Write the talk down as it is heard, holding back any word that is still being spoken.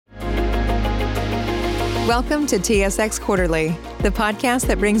Welcome to TSX Quarterly, the podcast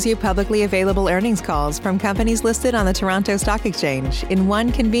that brings you publicly available earnings calls from companies listed on the Toronto Stock Exchange in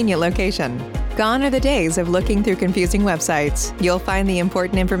one convenient location. Gone are the days of looking through confusing websites. You'll find the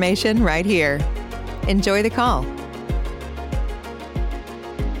important information right here. Enjoy the call.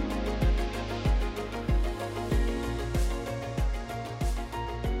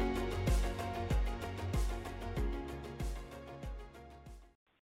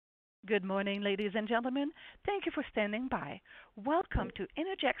 Good morning, ladies and gentlemen. Thank you for standing by. Welcome to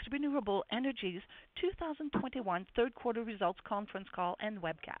Innergex Renewable Energy's 2021 third quarter results conference call and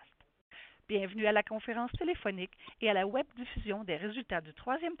webcast. Bienvenue à la conférence téléphonique et à la web-diffusion des résultats du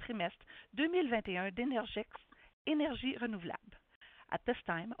troisième trimestre 2021 d'Innergex Énergie Renouvelable. At this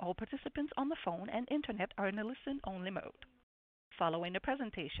time, all participants on the phone and internet are in a listen-only mode. Following the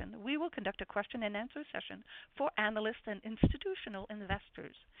presentation, we will conduct a question and answer session for analysts and institutional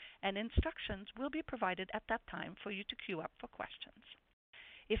investors, and instructions will be provided at that time for you to queue up for questions.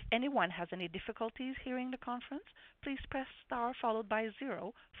 If anyone has any difficulties hearing the conference, please press star followed by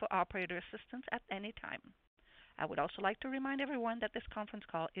 0 for operator assistance at any time. I would also like to remind everyone that this conference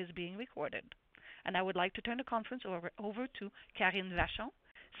call is being recorded. And I would like to turn the conference over to Karine Vachon,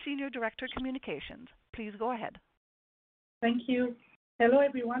 Senior Director Communications. Please go ahead. Thank you. Hello,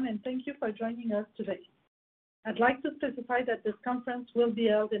 everyone, and thank you for joining us today. I'd like to specify that this conference will be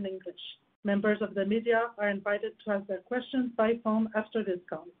held in English. Members of the media are invited to ask their questions by phone after this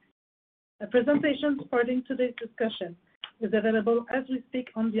call. A presentation supporting today's discussion is available as we speak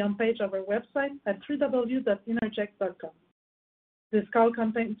on the homepage of our website at www.innergex.com. This call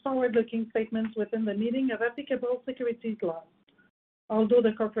contains forward-looking statements within the meaning of applicable securities laws. Although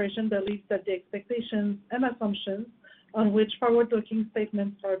the corporation believes that the expectations and assumptions on which forward-looking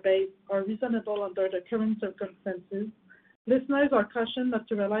statements are based are reasonable under the current circumstances, listeners are cautioned not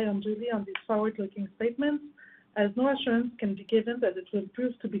to rely unduly on these forward-looking statements, as no assurance can be given that it will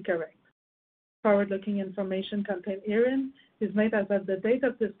prove to be correct. Forward-looking information contained herein is made as of the date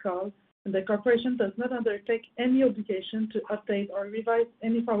of this call, and the corporation does not undertake any obligation to update or revise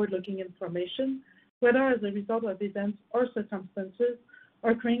any forward-looking information, whether as a result of events or circumstances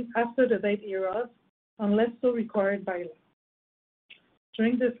occurring after the date hereof, unless so required by law.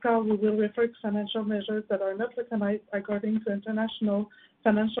 During this call, we will refer to financial measures that are not recognized according to International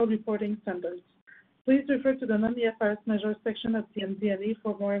Financial Reporting Standards. Please refer to the non-IFRS measures section of the MD&A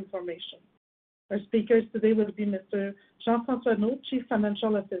for more information. Our speakers today will be Mr. Jean-François Neault, Chief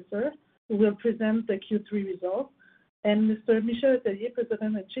Financial Officer, who will present the Q3 results, and Mr. Michel Letellier,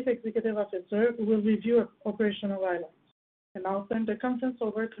 President and Chief Executive Officer, who will review operational highlights. And I'll turn the conference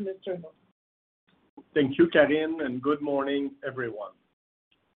over to Mr. Neault. Thank you, Karine, and good morning, everyone.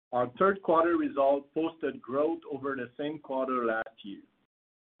 Our third quarter results posted growth over the same quarter last year.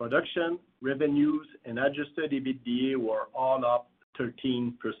 Production, revenues, and adjusted EBITDA were all up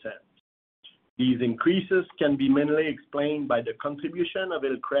 13%. These increases can be mainly explained by the contribution of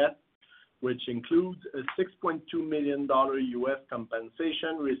Hillcrest, which includes a $6.2 million U.S.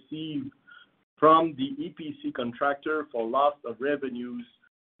 compensation received from the EPC contractor for loss of revenues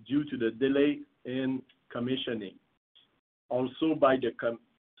due to the delay in commissioning. Also by the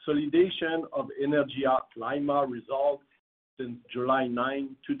consolidation of Energia Lima results since July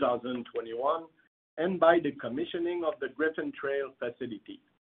 9, 2021, and by the commissioning of the Griffin Trail facility.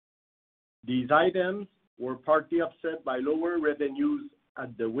 These items were partly offset by lower revenues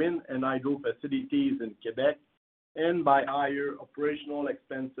at the wind and hydro facilities in Quebec and by higher operational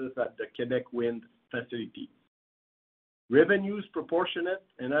expenses at the Quebec wind facility. Revenues proportionate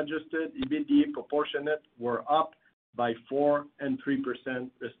and adjusted EBITDA proportionate were up by 4% and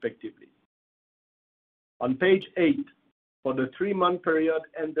 3% respectively. On page 8, for the 3-month period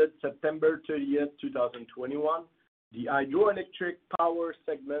ended September 30th, 2021, the hydroelectric power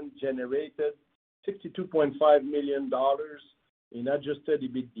segment generated $62.5 million in adjusted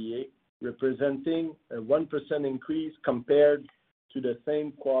EBITDA, representing a 1% increase compared to the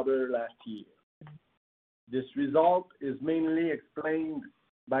same quarter last year. This result is mainly explained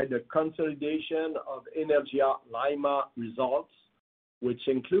by the consolidation of Energia Lima results, which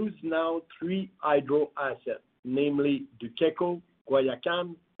includes now 3 hydro assets, namely Duqueco,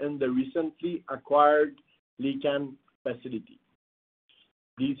 Guayacan, and the recently acquired Licán facility.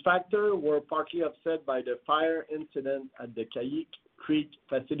 These factors were partly offset by the fire incident at the Cahic Creek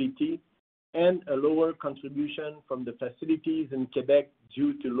facility and a lower contribution from the facilities in Quebec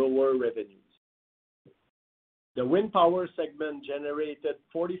due to lower revenues. The wind power segment generated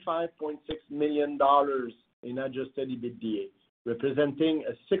 $45.6 million in adjusted EBITDA, representing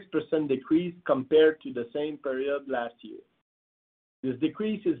a 6% decrease compared to the same period last year. This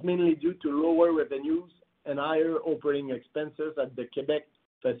decrease is mainly due to lower revenues and higher operating expenses at the Quebec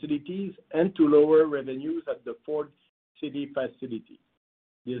facilities and to lower revenues at the Ford City facility.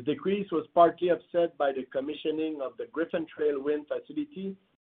 This decrease was partly offset by the commissioning of the Griffin Trail wind facility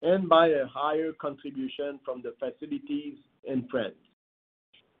and by a higher contribution from the facilities in France.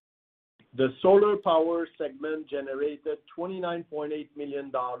 The solar power segment generated $29.8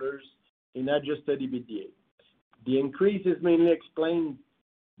 million in adjusted EBITDA. The increase is mainly explained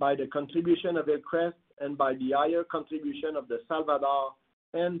by the contribution of Hillcrest and by the higher contribution of the Salvador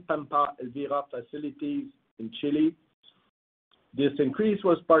and Pampa Elvira facilities in Chile. This increase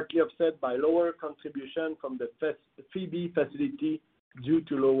was partly offset by lower contribution from the Phoebe facility due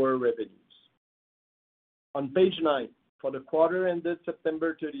to lower revenues. On page 9, for the quarter ended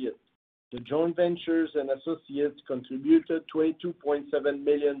September 30th, the joint ventures and associates contributed $22.7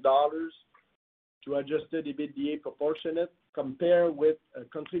 million to adjusted EBITDA proportionate, compared with a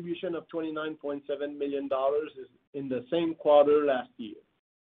contribution of $29.7 million in the same quarter last year.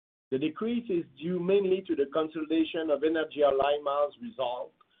 The decrease is due mainly to the consolidation of Energia Lima's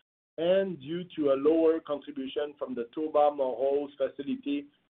result and due to a lower contribution from the Toba Morros facility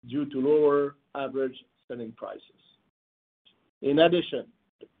due to lower average selling prices. In addition,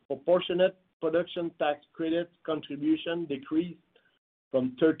 the proportionate production tax credit contribution decreased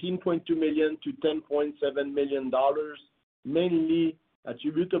from $13.2 million to $10.7 million, mainly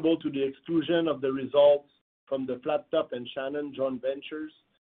attributable to the exclusion of the results from the Flat Top and Shannon joint ventures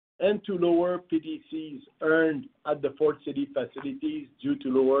and to lower PTCs earned at the Ford City facilities due to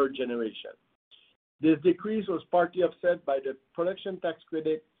lower generation. This decrease was partly offset by the production tax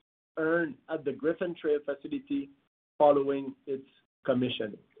credit earned at the Griffin Trail facility following its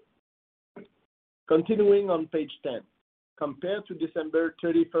commissioning. Continuing on page 10, compared to December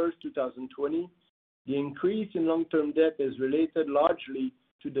 31st, 2020, the increase in long-term debt is related largely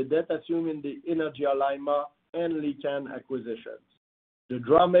to the debt assumed in the Energia Lima and Licán acquisitions, the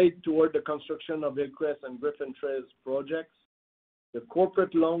draw made toward the construction of Hillcrest and Griffin Trails projects, the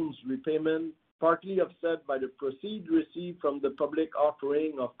corporate loans repayment, partly offset by the proceeds received from the public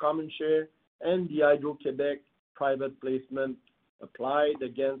offering of common share and the Hydro-Québec private placement applied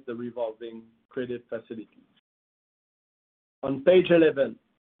against the revolving credit facility. On page 11,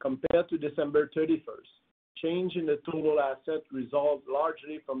 compared to December 31st, change in the total asset results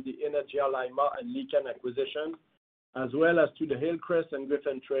largely from the Energia Lima and Licán acquisition, as well as to the Hillcrest and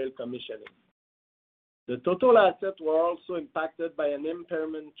Griffin Trail commissioning. The total assets were also impacted by an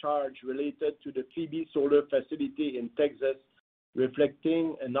impairment charge related to the Phoebe Solar facility in Texas,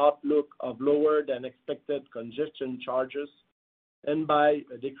 reflecting an outlook of lower than expected congestion charges, and by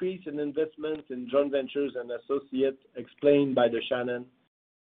a decrease in investments in joint ventures and associates explained by the Shannon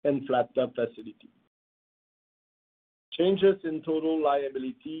and Flat Top facility. Changes in total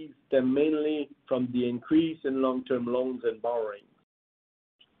liabilities stem mainly from the increase in long-term loans and borrowings.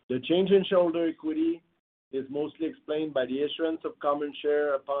 The change in shareholder equity is mostly explained by the issuance of common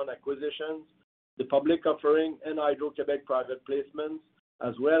share upon acquisitions, the public offering, and Hydro-Québec private placements,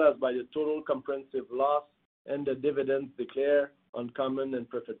 as well as by the total comprehensive loss and the dividends declared on common and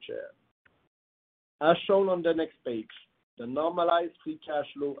preferred share. As shown on the next page, the normalized free cash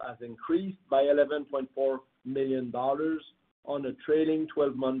flow has increased by $11.4 million on a trailing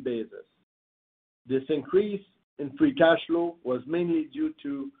 12-month basis. This increase in free cash flow was mainly due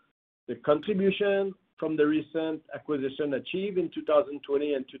to the contribution from the recent acquisition achieved in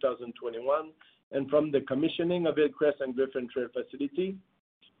 2020 and 2021, and from the commissioning of Hillcrest and Griffin Trail facility,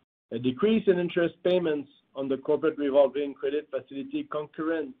 a decrease in interest payments on the corporate revolving credit facility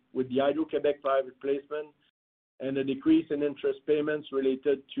concurrent with the Hydro-Québec private placement, and a decrease in interest payments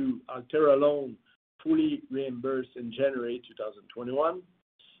related to Altera loan fully reimbursed in January 2021,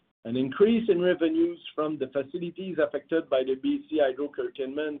 an increase in revenues from the facilities affected by the BC Hydro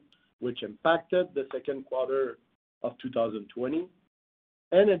curtailment, which impacted the second quarter of 2020,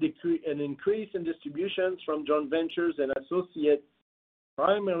 and an increase in distributions from joint ventures and associates,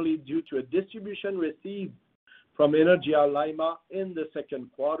 primarily due to a distribution received from Energia Lima in the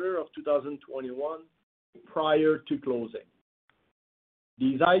second quarter of 2021 prior to closing.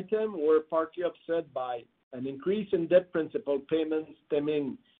 These items were partly offset by an increase in debt principal payments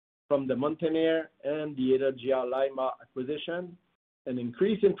stemming from the Montaner and the Energia Lima acquisition, an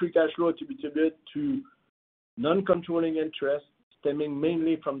increase in free cash flow attributed to non-controlling interest stemming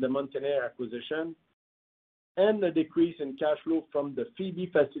mainly from the Montaner acquisition, and a decrease in cash flow from the Phoebe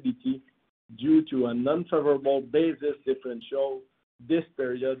facility due to an unfavorable basis differential this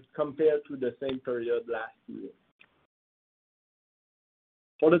period compared to the same period last year.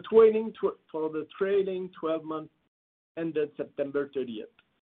 For the trailing 12 months ended September 30th,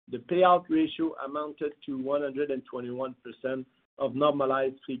 the payout ratio amounted to 121% of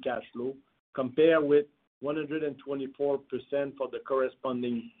normalized free cash flow, compared with 124% for the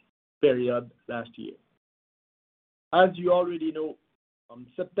corresponding period last year. As you already know, on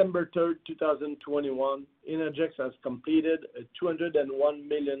September 3rd, 2021, Innergex has completed a $201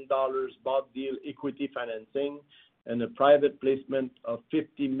 million bought deal equity financing and a private placement of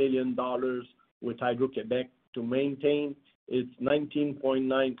 $50 million with Hydro-Québec to maintain its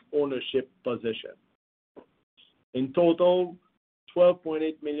 19.9% ownership position. In total,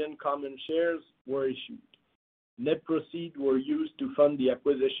 12.8 million common shares were issued. Net proceeds were used to fund the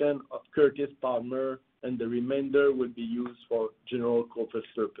acquisition of Curtis Palmer, and the remainder will be used for general corporate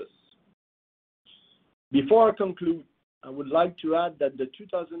purpose. Before I conclude, I would like to add that the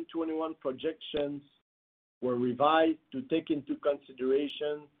 2021 projections were revised to take into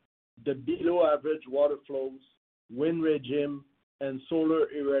consideration the below-average water flows, wind regime, and solar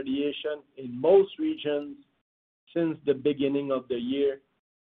irradiation in most regions since the beginning of the year,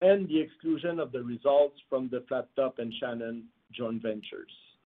 and the exclusion of the results from the Flat Top and Shannon joint ventures.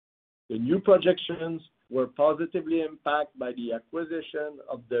 The new projections were positively impacted by the acquisition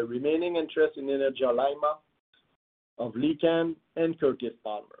of the remaining interest in Energia Lima, of Licán, and Curtis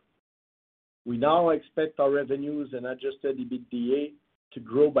Palmer. We now expect our revenues and adjusted EBITDA to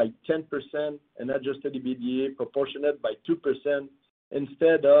grow by 10% and adjusted EBITDA proportionate by 2%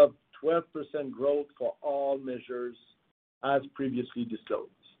 instead of 12% growth for all measures as previously disclosed.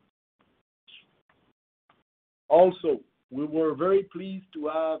 Also, we were very pleased to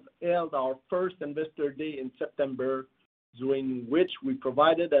have held our first Investor Day in September, during which we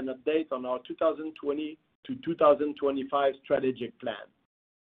provided an update on our 2020 to 2025 strategic plan.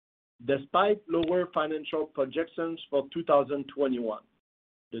 Despite lower financial projections for 2021,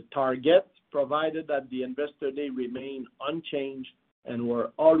 the targets provided at the Investor Day remain unchanged and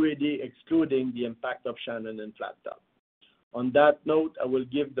were already excluding the impact of Shannon and Flat Top. On that note, I will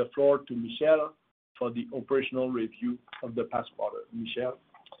give the floor to Michel for the operational review of the past quarter. Michel.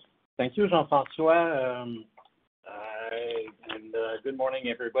 Thank you, Jean-François, and good morning,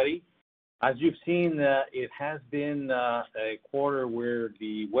 everybody. As you've seen, it has been a quarter where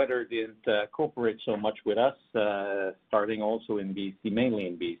the weather didn't cooperate so much with us, starting also in BC, mainly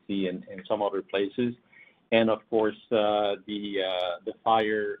in BC and some other places. And of course, the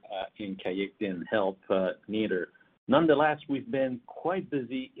fire in Cayuga didn't help neither. Nonetheless, we've been quite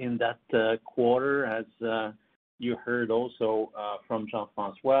busy in that quarter, as you heard also from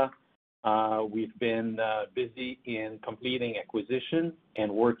Jean-François. We've been busy in completing acquisition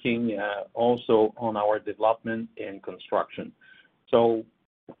and working also on our development and construction. So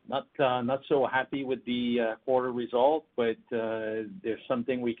not so happy with the quarter result, but there's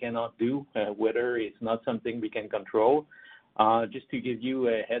something we cannot do. Weather is not something we can control. Just to give you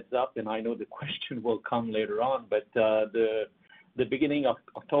a heads up, and I know the question will come later on, but the beginning of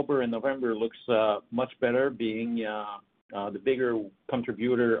October and November looks much better, being the bigger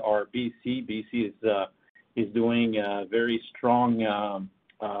contributor are BC. BC is doing very strong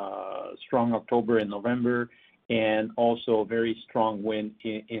October and November, and also very strong wind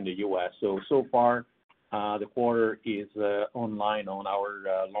in the U.S. So far, the quarter is online on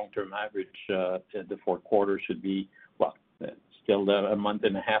our long-term average. The fourth quarter should be, well, still a month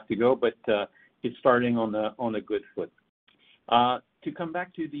and a half to go, but it's starting on a good foot. To come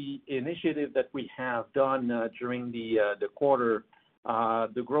back to the initiative that we have done during the quarter,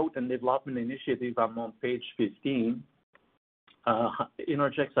 the growth and development initiative, I'm on page 15.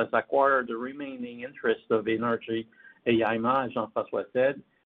 Innergex has acquired the remaining interest of Energia Lima, as Jean-François said.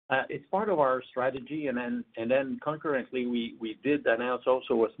 It's part of our strategy, and then concurrently we did announce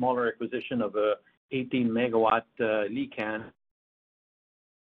also a smaller acquisition of a 18 megawatt Licán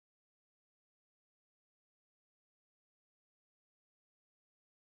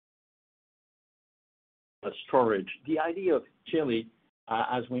storage. The idea of Chile,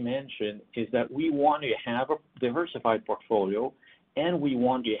 as we mentioned, is that we want to have a diversified portfolio, and we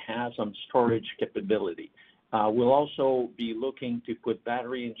want to have some storage capability. We'll also be looking to put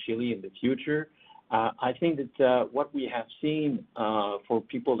battery in Chile in the future. I think that what we have seen for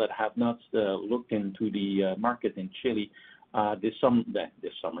people that have not looked into the market in Chile this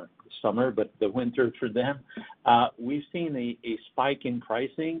summer, but the winter for them, we've seen a spike in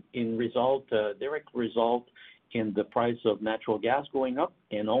pricing in direct result in the price of natural gas going up,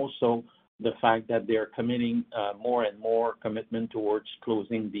 and also the fact that they're committing more and more commitment towards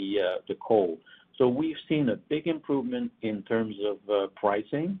closing the coal. So we've seen a big improvement in terms of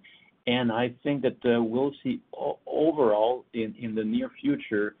pricing, and I think that we'll see overall in the near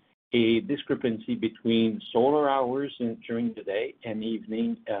future a discrepancy between solar hours during the day and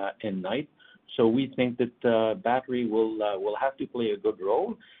evening and night. So we think that battery will have to play a good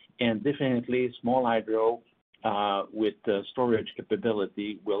role, and definitely small hydro with storage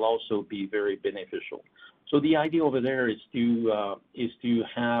capability will also be very beneficial. So the idea over there is to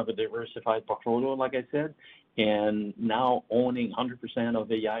have a diversified portfolio, like I said, and now owning 100% of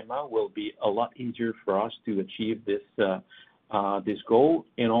the IMA will be a lot easier for us to achieve this this goal,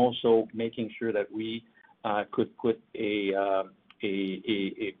 and also making sure that we could put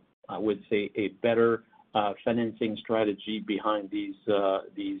I would say a better financing strategy behind these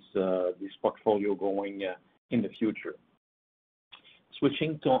portfolio going in the future.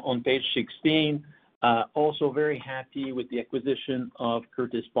 Switching to on page 16, also very happy with the acquisition of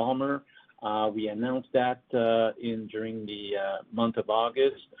Curtis Palmer. We announced that during the month of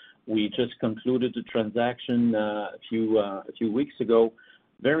August. We just concluded the transaction a few weeks ago.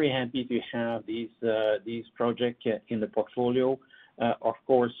 Very happy to have these projects in the portfolio. Of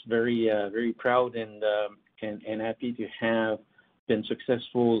course, very proud and happy to have been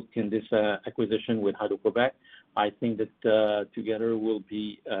successful in this acquisition with Hydro-Québec. I think that together we'll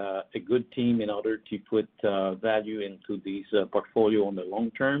be a good team in order to put value into these portfolio on the long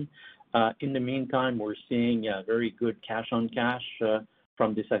term. In the meantime, we're seeing very good cash on cash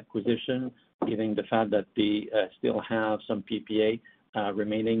from this acquisition, given the fact that they still have some PPA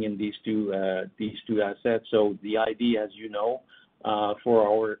remaining in these two assets. So the idea, as you know, for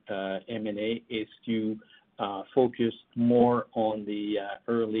our M&A is to focus more on the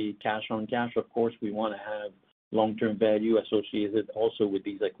early cash on cash. Of course, we want to have long-term value associated also with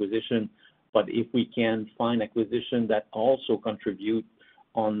these acquisitions. But if we can find acquisition that also contribute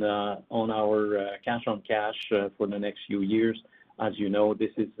on our cash on cash for the next few years, as you know,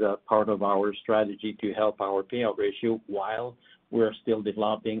 this is part of our strategy to help our payout ratio while we're still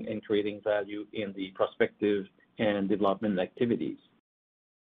developing and creating value in the prospective and development activities.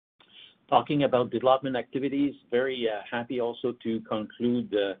 Talking about development activities, very happy also to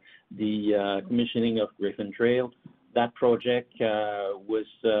conclude the commissioning of Griffin Trail. That project was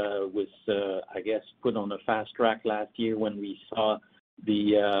I guess put on a fast track last year when we saw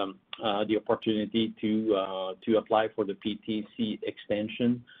the opportunity to apply for the PTC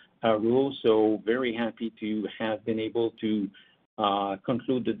extension rule. So very happy to have been able to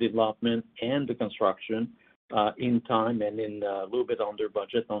conclude the development and the construction in time and in a little bit under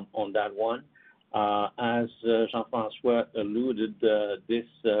budget on that one. As Jean-François alluded, this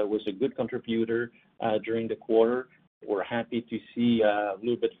was a good contributor during the quarter. We're happy to see a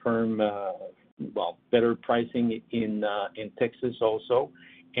little bit firm, better pricing in Texas also.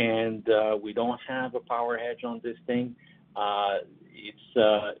 And we don't have a power hedge on this thing. It's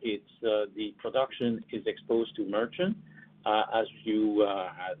the production is exposed to merchant, as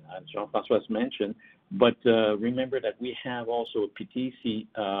Jean-François mentioned. But remember that we have also a PTC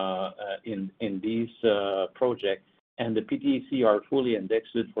in these projects, and the PTC are fully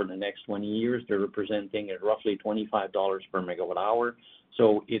indexed for the next 20 years. They're representing at roughly $25 per megawatt hour.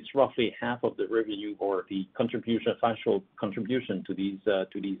 So it's roughly half of the revenue or the financial contribution to these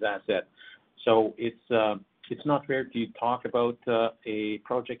assets. So it's not fair to talk about a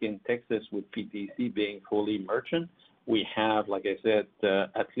project in Texas with PTC being fully merchant. We have, like I said,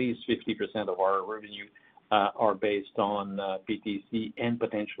 at least 50% of our revenue are based on PTC and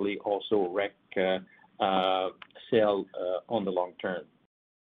potentially also REC sale on the long term.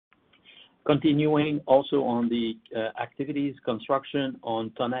 Continuing also on the activities, construction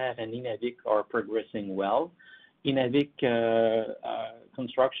on Tonnerre and Innavik are progressing well. Innavik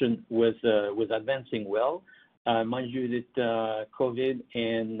construction was advancing well. Mind you that COVID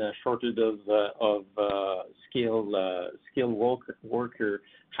and shortage of skilled worker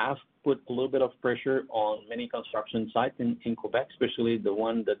have put a little bit of pressure on many construction sites in Quebec, especially the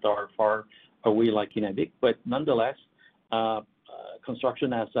ones that are far away like Innavik. But nonetheless,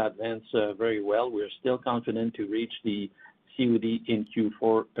 construction has advanced very well. We're still confident to reach the COD in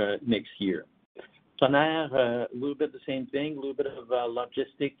Q4 next year. Tonnerre, a little bit the same thing, a little bit of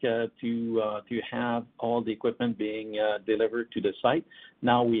logistic to have all the equipment being delivered to the site.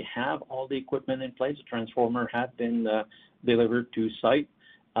 Now we have all the equipment in place. The transformer have been delivered to site.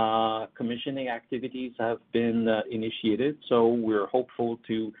 Commissioning activities have been initiated, so we're hopeful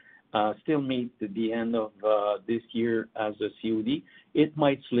to still meet the end of this year as a COD. It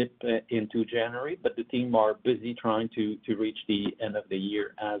might slip into January, but the team are busy trying to reach the end of the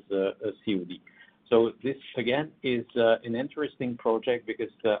year as a COD. So this again is an interesting project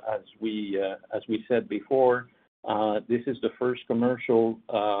because as we said before, this is the first commercial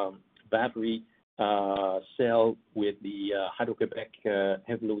battery cell with the Hydro-Québec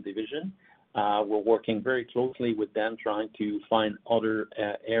Hévelo division. We're working very closely with them, trying to find other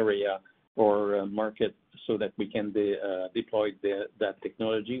area or market so that we can deploy that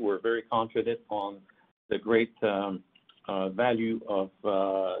technology. We're very confident on the great value of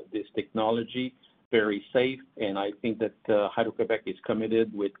this technology, very safe, and I think that Hydro-Québec is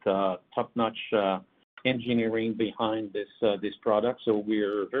committed with top-notch engineering behind this product. So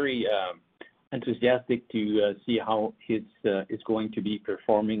we're very enthusiastic to see how it's going to be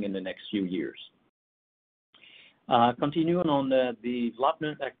performing in the next few years. Continuing on the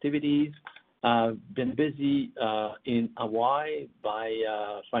development activities, been busy in Hawaii by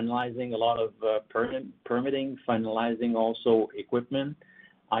finalizing a lot of permitting, finalizing also equipment.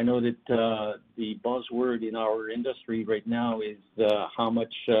 I know that the buzzword in our industry right now is how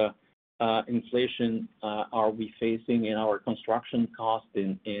much inflation are we facing in our construction cost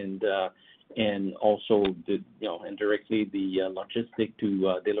and also indirectly the logistic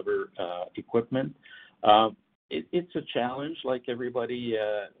to deliver equipment. It's a challenge like everybody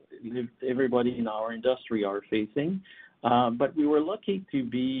in our industry are facing, but we were lucky to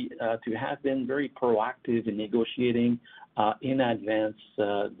have been very proactive in negotiating in advance.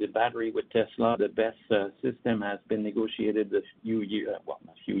 The battery with Tesla, the BESS system has been negotiated a few years, not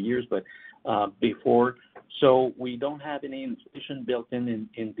a few years, but before. So we don't have any inflation built in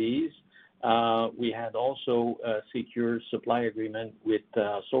these. We had also secured supply agreement with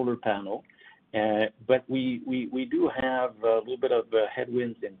solar panel. But we do have a little bit of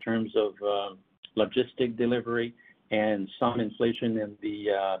headwinds in terms of logistic delivery and some inflation in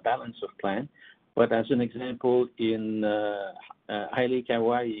the balance of plant. But as an example, in High Lake,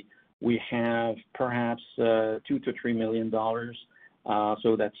 Hawaii, we have perhaps $2 to $3 million.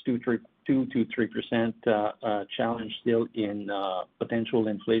 So that's 2 to 3% challenge still in potential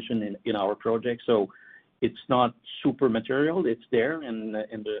inflation in our project. So it's not super material. It's there, and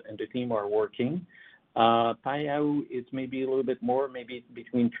the team are working. Payao, it's maybe a little bit more, maybe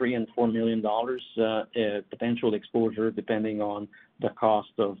between $3 and $4 million potential exposure, depending on the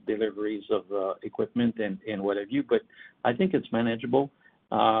cost of deliveries of equipment and what have you. But I think it's manageable.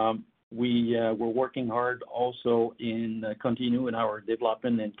 We're working hard also in continuing our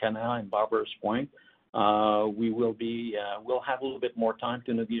development in Kanaha and Barbers Point. We'll have a little bit more time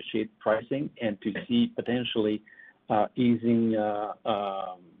to negotiate pricing and to see potentially easing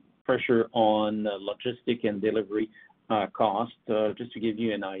pressure on logistic and delivery cost. Just to give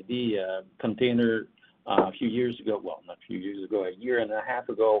you an idea, container a few years ago, well, not a few years ago, a year and a half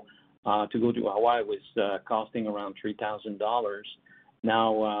ago, to go to Hawaii was costing around $3,000.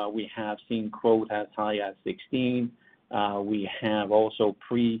 Now we have seen quote as high as $16. We have also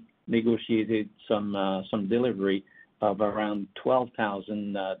negotiated some delivery of around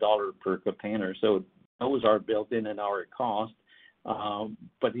 $12,000 per container. So those are built in our cost.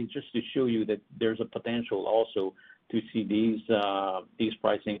 But it's just to show you that there's a potential also to see these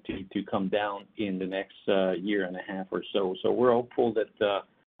pricing to come down in the next year and a half or so. So we're hopeful that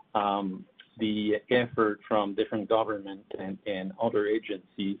the effort from different government and other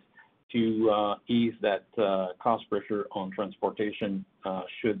agencies to ease that cost pressure on transportation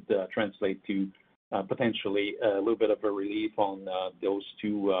should translate to potentially a little bit of a relief on those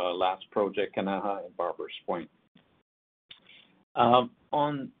two last projects, Kanaha and Barbers Point.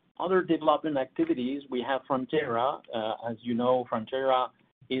 On other development activities, we have Frontera. As you know, Frontera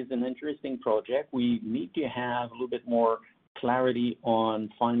is an interesting project. We need to have a little bit more clarity on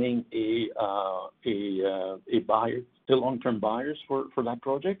finding a buyer, the long-term buyers for that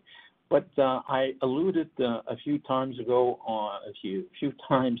project. But I alluded a few times ago,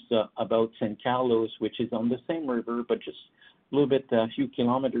 about San Carlos, which is on the same river, but just a few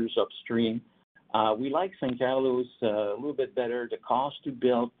kilometers upstream. We like San Carlos a little bit better. The cost to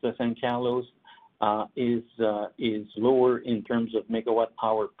build San Carlos is lower in terms of megawatt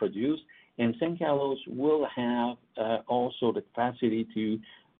hour produced, and San Carlos will have also the capacity to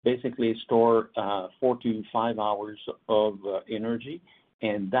basically store 4 to 5 hours of energy,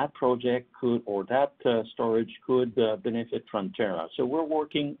 and that project storage could benefit Frontera. So we're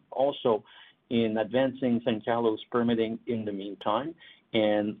working also in advancing San Carlos permitting in the meantime.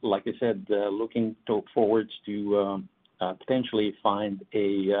 And like I said, looking forward to potentially find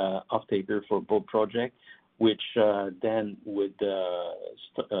a off-taker for both projects, which then would,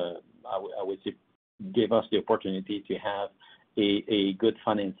 I would say, give us the opportunity to have a good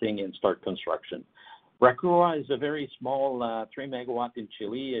financing and start construction. Racua is a very small 3 megawatt in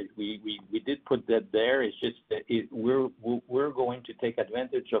Chile. We did put that there. It's just that we're going to take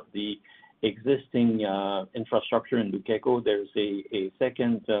advantage of the existing infrastructure in Duqueco. There's a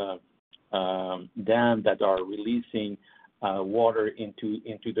second dams that are releasing water into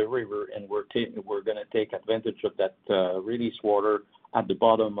the river, and we're going to take advantage of that released water at the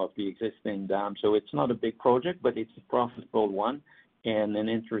bottom of the existing dam. So it's not a big project, but it's a profitable one and an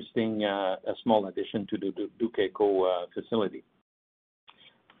interesting a small addition to the Duqueco facility.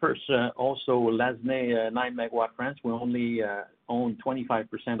 First, also Lasne 9 megawatt France, we only own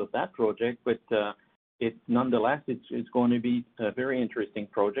 25% of that project, but nonetheless, it's going to be a very interesting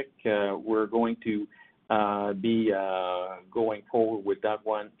project. We're going to be going forward with that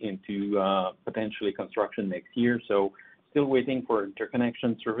one into potentially construction next year. So still waiting for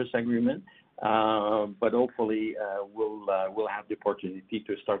interconnection service agreement, but hopefully we'll have the opportunity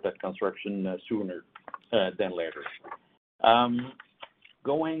to start that construction sooner than later.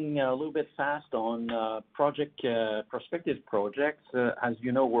 Going a little bit fast on prospective projects. As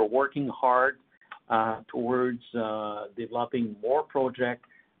you know, we're working hard towards developing more projects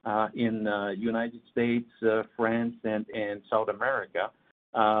in United States, France, and South America.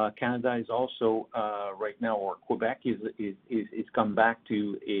 Canada is also right now, or Quebec is come back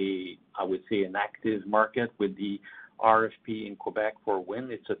to I would say an active market with the RFP in Quebec for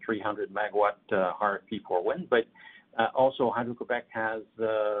wind. It's a 300 megawatt RFP for wind, but also Hydro-Quebec has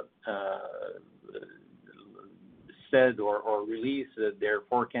said or released their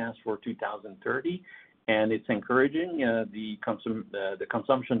forecast for 2030, and it's encouraging. The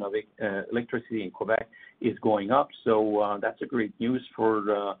consumption of electricity in Quebec is going up, so that's a great news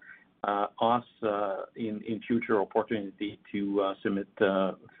for us in future opportunity to submit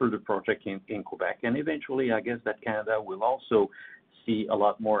further project in Quebec. And eventually, I guess that Canada will also see a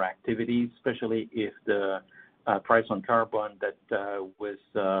lot more activity, especially if the price on carbon that was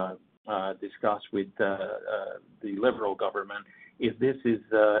discussed with the Liberal government, if this is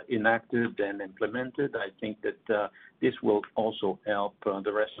enacted and implemented, I think that this will also help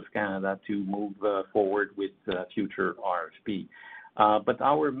the rest of Canada to move forward with future RFP. But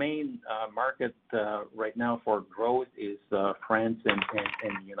our main market right now for growth is France and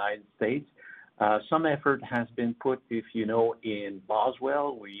the United States. Some effort has been put, if you know, in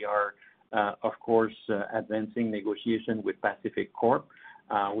Boswell. We are of course, advancing negotiation with Pacific Corp.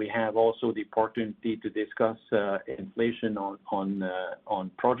 We have also the opportunity to discuss inflation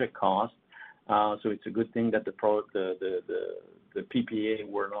on project costs. So it's a good thing that the PPA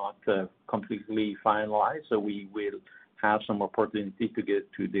were not completely finalized. So we will have some opportunity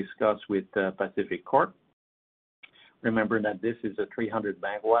to discuss with Pacific Corp. Remember that this is a 300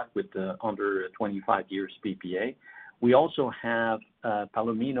 megawatt with under 25 years PPA. We also have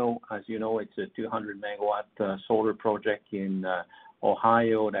Palomino. As you know, it's a 200 megawatt solar project in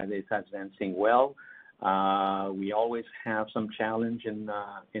Ohio that is advancing well. We always have some challenge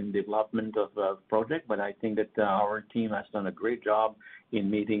in development of project, but I think that our team has done a great job in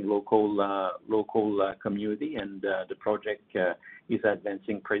meeting local community, and the project is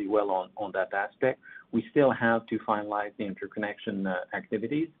advancing pretty well on that aspect. We still have to finalize the interconnection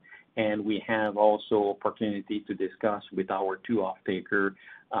activities, and we have also opportunity to discuss with our two off-taker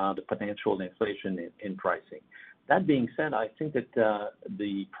the potential inflation in pricing. That being said, I think that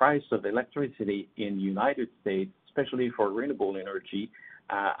the price of electricity in the United States, especially for renewable energy,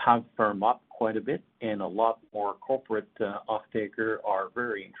 have firmed up quite a bit, and a lot more corporate off-taker are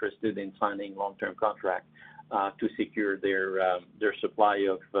very interested in signing long-term contracts to secure their supply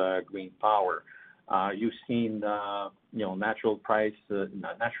of green power. You've seen, natural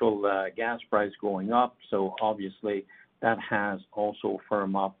gas price going up, so obviously that has also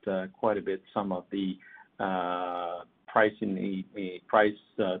firmed up quite a bit some of the price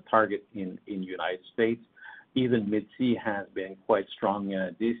target in United States. Even Mid-C has been quite strong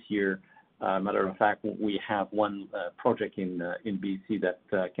this year. Matter of fact, we have one project in BC that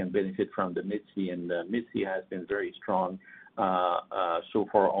can benefit from the Mid-C, and Mid-C has been very strong so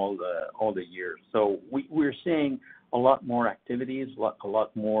far all the years. So we're seeing a lot more activities, a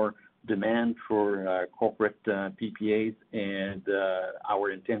lot more demand for corporate PPAs, and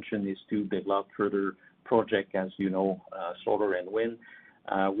our intention is to develop further project, as you know, solar and wind.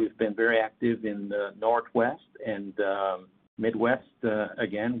 We've been very active in the Northwest and Midwest.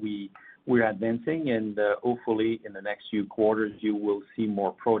 Again, we're advancing, and hopefully in the next few quarters you will see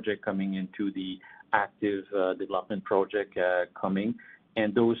more project coming into the active development project coming,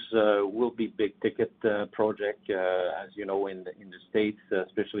 and those will be big ticket project, as you know, in the States,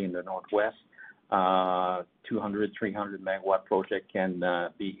 especially in the Northwest. 200, 300 megawatt project can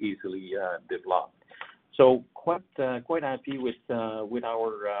be easily developed. So quite happy with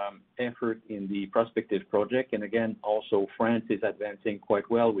our effort in the prospective project, and again, also France is advancing quite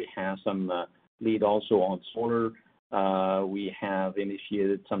well. We have some lead also on solar. We have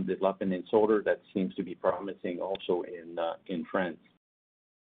initiated some development in solar that seems to be promising also in France.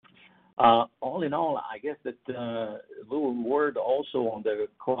 All in all, I guess that a little word also on the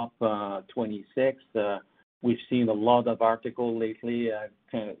COP26. We've seen a lot of articles lately,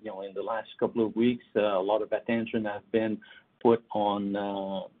 in the last couple of weeks. A lot of attention has been put on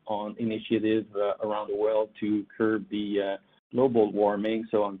initiatives around the world to curb the global warming.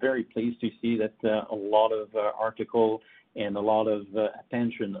 So I'm very pleased to see that a lot of articles and a lot of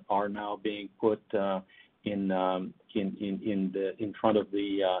attention are now being put in front of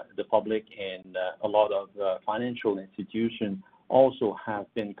the public, and a lot of financial institutions also have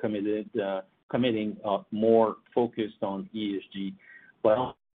been committing more focused on ESG.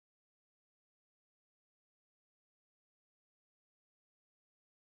 Well,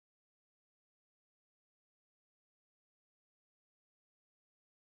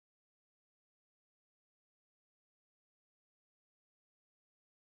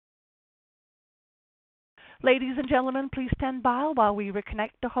 Ladies and gentlemen, please stand by while we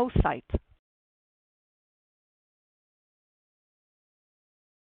reconnect the host site.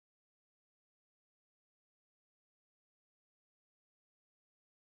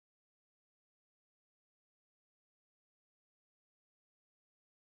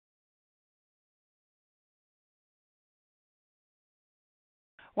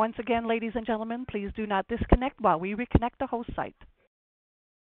 Once again, ladies and gentlemen, please do not disconnect while we reconnect the host site.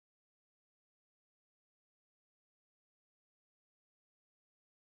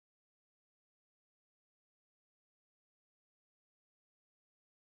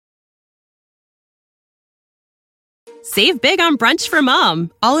 Save big on brunch for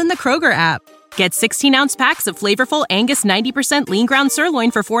mom, all in the Kroger app. Get 16-ounce packs of flavorful Angus 90% lean ground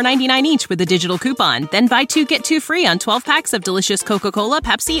sirloin for $4.99 each with a digital coupon. Then buy 2, get 2 free on 12 packs of delicious Coca-Cola,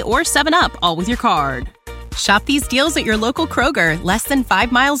 Pepsi, or 7-Up, all with your card. Shop these deals at your local Kroger, less than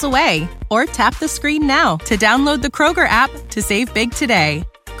 5 miles away. Or tap the screen now to download the Kroger app to save big today.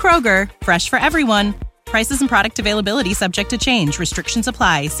 Kroger, fresh for everyone. Prices and product availability subject to change. Restrictions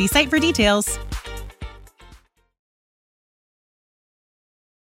apply. See site for details.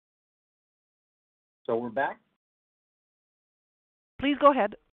 so we're back. Please go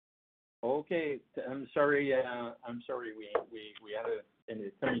ahead. Okay, I'm sorry. We had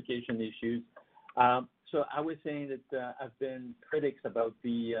any communication issues. So I was saying that I've been critics about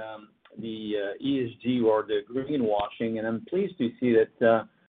the ESG or the greenwashing, and I'm pleased to see that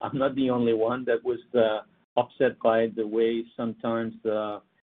I'm not the only one that was upset by the way sometimes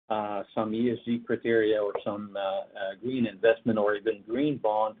some ESG criteria or some green investment or even green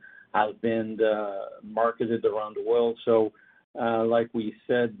bond has been marketed around the world. So like we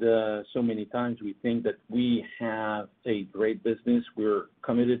said so many times, we think that we have a great business. We're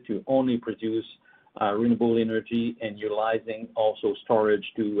committed to only produce renewable energy and utilizing also storage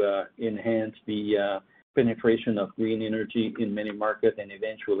to enhance the penetration of green energy in many markets and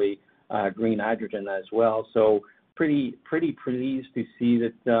eventually green hydrogen as well. So pretty pleased to see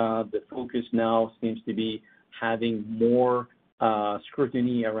that the focus now seems to be having more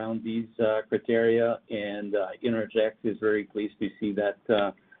scrutiny around these criteria, and Innergex is very pleased to see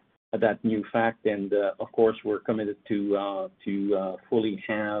that new fact. And of course, we're committed to fully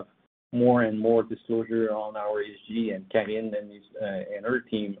have more and more disclosure on our ESG, and Karine and her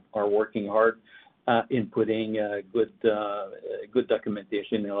team are working hard in putting good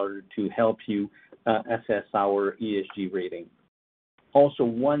documentation in order to help you assess our ESG rating. Also,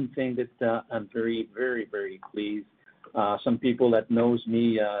 one thing that I'm very, very, very pleased. Some people that knows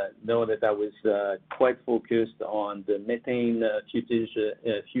me know that I was quite focused on the methane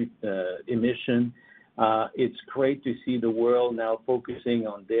emission. It's great to see the world now focusing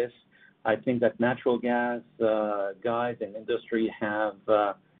on this. I think that natural gas guys and industry have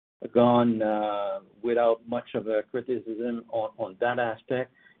gone without much of a criticism on that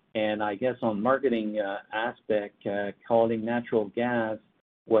aspect. And I guess on marketing aspect, calling natural gas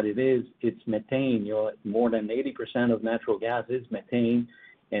what it is, it's methane. More than 80% of natural gas is methane,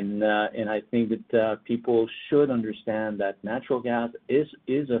 and I think that people should understand that natural gas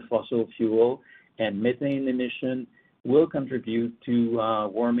is a fossil fuel, and methane emission will contribute to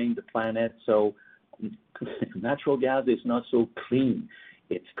warming the planet. So natural gas is not so clean.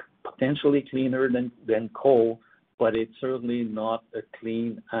 It's potentially cleaner than coal, but it's certainly not as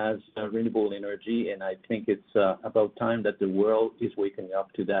clean as renewable energy, and I think it's about time that the world is waking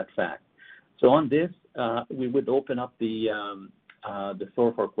up to that fact. So on this, we would open up the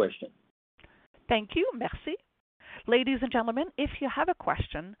floor for questions. Thank you. Merci. Ladies and gentlemen, if you have a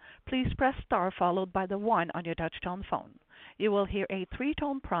question, please press star followed by the 1 on your touch-tone phone. You will hear a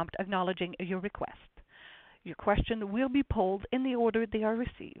 3-tone prompt acknowledging your request. Your question will be polled in the order they are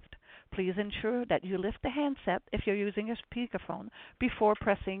received. Please ensure that you lift the handset if you're using a speakerphone before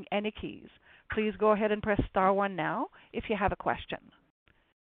pressing any keys. Please go ahead and press star one now if you have a question.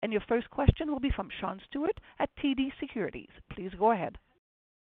 And your first question will be from Sean Steuart at TD Securities. Please go ahead.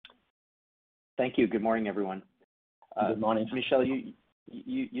 Thank you. Good morning, everyone. Good morning. Michel,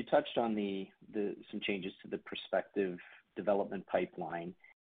 you touched on some changes to the prospective development pipeline,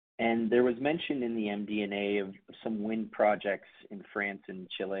 and there was mention in the MD&A of some wind projects in France and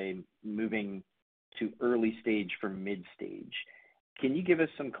Chile moving to early stage from mid stage. Can you give us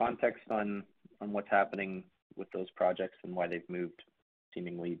some context on what's happening with those projects and why they've moved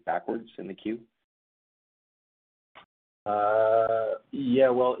seemingly backwards in the queue?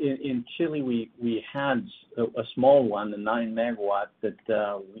 Well, in Chile, we had a small one, a 9 megawatt, that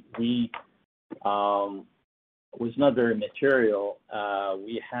we was not very material.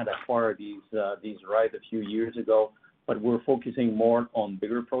 We had acquired these rights a few years ago, but we're focusing more on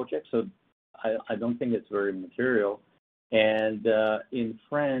bigger projects, so I don't think it's very material. And in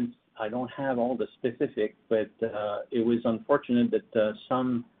France, I don't have all the specifics, but it was unfortunate that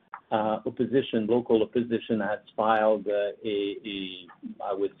some local opposition has filed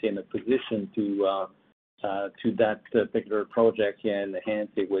I would say, an opposition to that particular project, and hence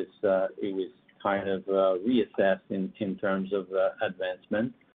it was kind of reassessed in terms of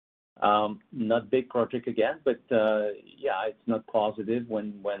advancement. Not big project again, but it's not positive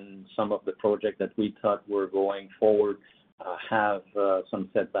when some of the projects that we thought were going forward have some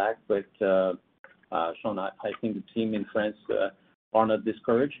setback. But Sean, I think the team in France are not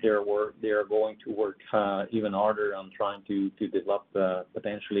discouraged. They are going to work even harder on trying to develop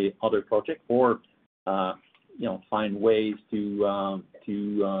potentially other projects, or find ways to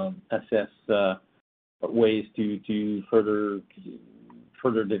assess ways to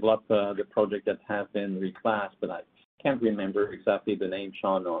further develop the project that have been reclassed. But I can't remember exactly the name,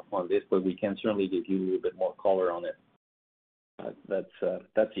 Sean, on this, but we can certainly give you a little bit more color on it.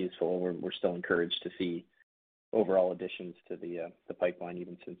 That's useful. We're still encouraged to see overall additions to the pipeline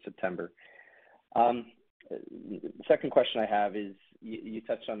even since September. Second question I have is you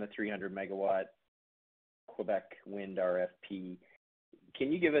touched on the 300 megawatt Quebec wind RFP.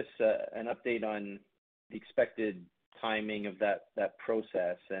 Can you give us an update on the expected timing of that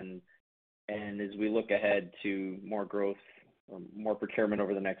process, and as we look ahead to more growth, or more procurement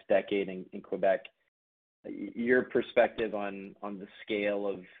over the next decade in Quebec, your perspective on the scale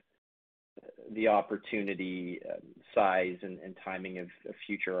of the opportunity, size, and timing of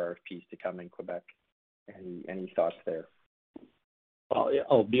future RFPs to come in Quebec? Any thoughts there? Well,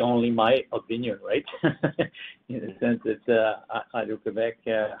 it'll be only my opinion, right? In the sense that Hydro-Quebec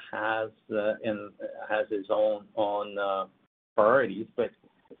has its own priorities, but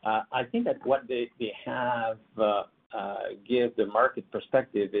I think that what they have give the market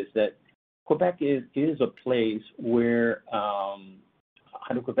perspective is that Quebec is a place where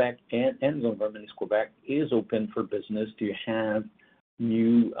Hydro-Quebec and the government of Quebec is open for business to have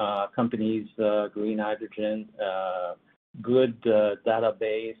new companies, green hydrogen, good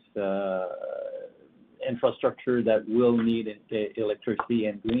database, infrastructure that will need electricity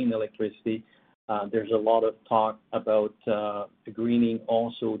and green electricity. There's a lot of talk about greening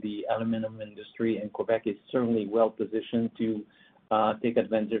also the aluminum industry, and Quebec is certainly well positioned to take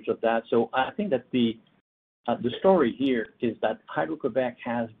advantage of that. So I think that the story here is that Hydro-Quebec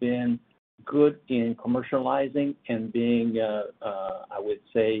has been good in commercializing and being, I would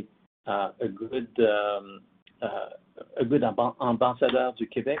say, a good ambassador to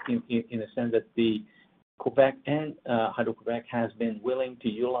Quebec in a sense that the Quebec and Hydro-Quebec has been willing to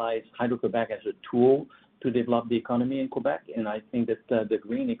utilize Hydro-Quebec as a tool to develop the economy in Quebec. And I think that the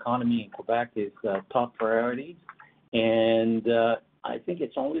green economy in Quebec is top priority. And I think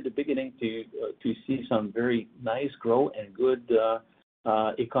it's only the beginning to see some very nice growth and good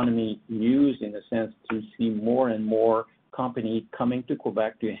economy news, in a sense, to see more and more companies coming to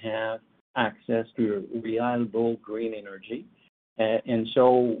Quebec to have access to reliable green energy. And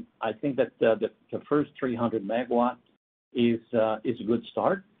so I think that the first 300 megawatt is a good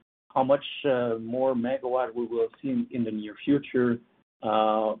start. How much more megawatt we will see in the near future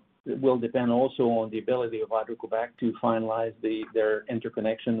will depend also on the ability of Hydro-Quebec to finalize their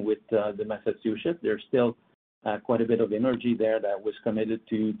interconnection with the Massachusetts. There's still quite a bit of energy there that was committed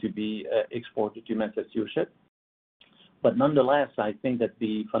to be exported to Massachusetts. But nonetheless, I think that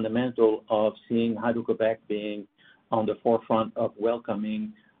the fundamental of seeing Hydro-Quebec being on the forefront of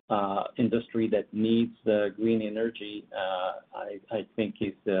welcoming industry that needs green energy, I think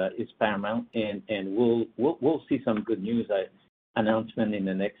is paramount, and we'll see some good news. announcement in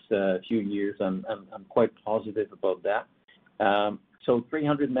the next few years. I'm quite positive about that. So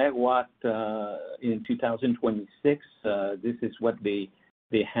 300 megawatt in 2026. This is what they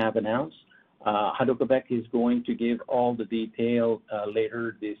have announced. Hydro-Québec is going to give all the detail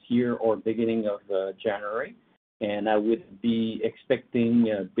later this year or beginning of January, and I would be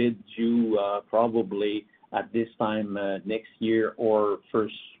expecting a bid due probably at this time next year or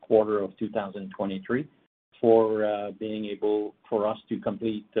first quarter of 2023 for being able for us to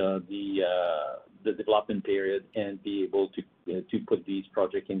complete the development period and be able to put these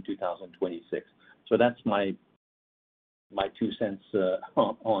projects in 2026. So that's my 2 cents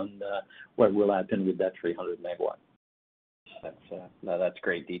on what will happen with that 300 megawatt. That's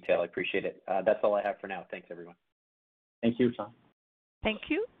great detail. I appreciate it. That's all I have for now. Thanks, everyone. Thank you, Tom. Thank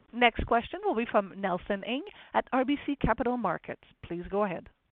you. Next question will be from Nelson Ng at RBC Capital Markets. Please go ahead.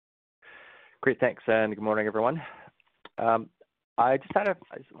 Great, thanks, and good morning, everyone. I just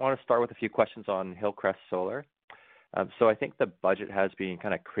want to start with a few questions on Hillcrest Solar. So I think the budget has been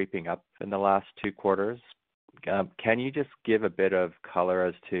kind of creeping up in the last 2 quarters. Can you just give a bit of color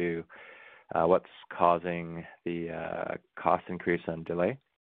as to what's causing the cost increase and delay?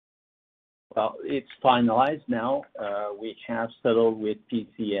 Well, it's finalized now. We have settled with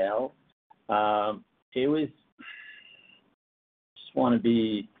PCL. It was, just want to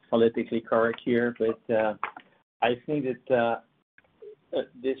be politically correct here, but I think that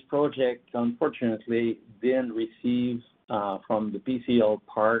this project, unfortunately, didn't receive from the PCL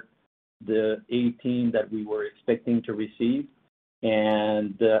part the 18 that we were expecting to receive,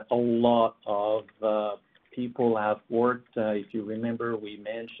 and a lot of people have worked. If you remember, we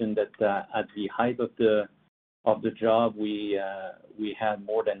mentioned that at the height of the job, we had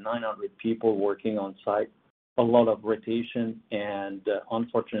more than 900 people working on site, a lot of rotation, and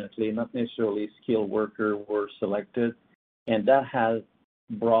unfortunately, not necessarily skilled workers were selected, and that has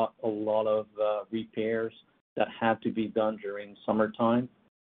brought a lot of repairs that had to be done during summertime.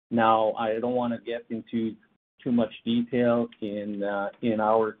 Now, I don't want to get into too much detail in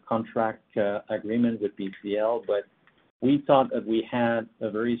our contract agreement with PCL, but we thought that we had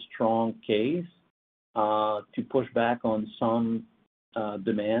a very strong case to push back on some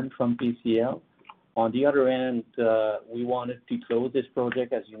demand from PCL. On the other end, we wanted to close this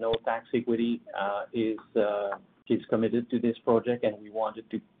project. As you know, tax equity is committed to this project, and we wanted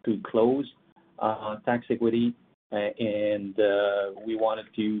to close tax equity, and we wanted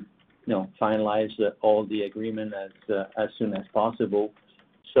to finalize all the agreement as soon as possible.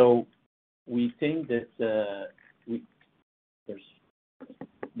 So we think that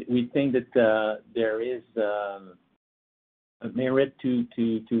there is a merit to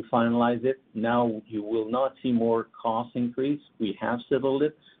finalize it. Now you will not see more cost increase. We have settled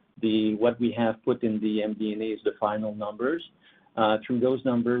it. What we have put in the MD&A is the final numbers. Through those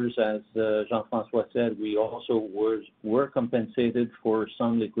numbers, as Jean-François said, we also were compensated for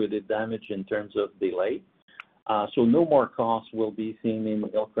some liquidated damage in terms of delay. So no more costs will be seen in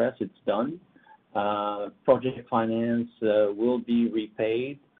Hillcrest. It's done. Project finance will be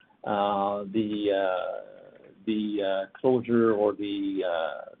repaid. The closure or the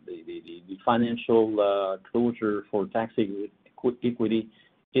financial closure for tax equity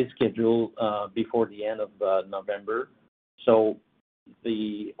is scheduled before the end of November. So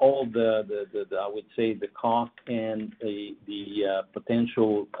all the I would say the cost and the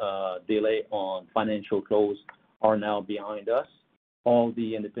potential delay on financial close are now behind us. All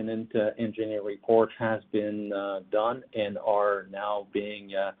the independent engineering report has been done and are now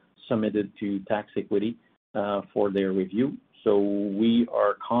being submitted to tax equity for their review. So we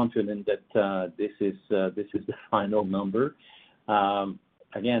are confident that this is the final number.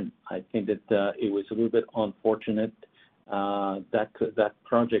 Again, I think that it was a little bit unfortunate that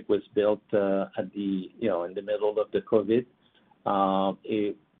project was built at the in the middle of the COVID.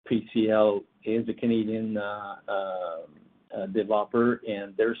 PCL is a Canadian developer,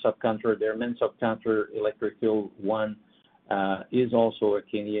 and their main subcontractor, Electrical One, is also a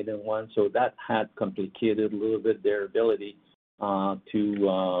Canadian one. So that had complicated a little bit their ability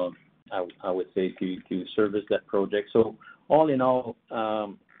to I would say to service that project. So all in all,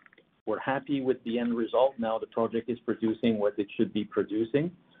 we're happy with the end result. Now the project is producing what it should be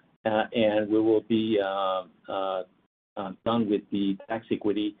producing, and we will be done with the tax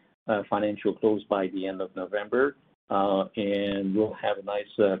equity financial close by the end of November, and we'll have a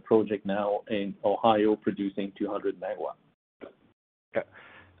nice project now in Ohio producing 200 megawatts. Okay.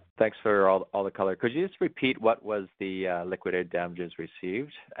 Thanks for all the color. Could you just repeat what was the liquidated damages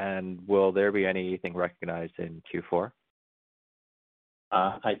received, and will there be anything recognized in Q4?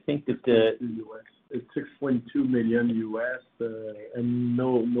 I think that it's $6.2 million US, and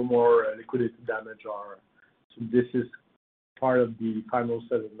no more liquidated damage are. So this is part of the final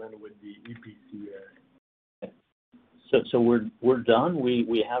settlement with the EPC. So we're done.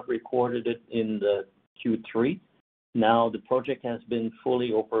 We have recorded it in the Q3. Now the project has been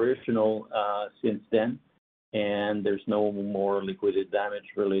fully operational since then, and there's no more liquidated damage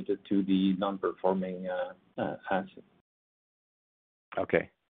related to the non-performing asset. Okay,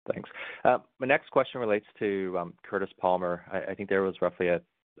 thanks. My next question relates to Curtis Palmer. I think there was roughly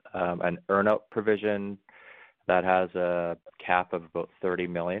an earnout provision that has a cap of about $30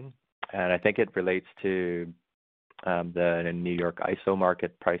 million, and I think it relates to the New York ISO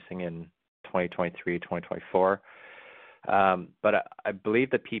market pricing in 2023, 2024. But I believe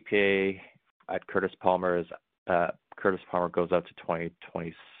the PPA at Curtis Palmer goes out to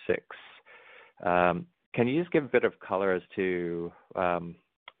 2026. Can you just give a bit of color as to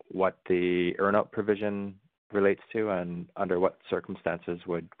what the earnout provision relates to, and under what circumstances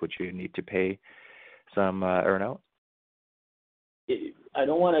would you need to pay some earnout? I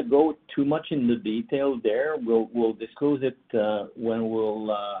don't want to go too much into detail there. We'll disclose it when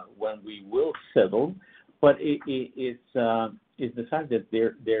we will settle. But it's the fact that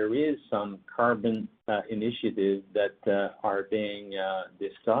there is some carbon initiatives that are being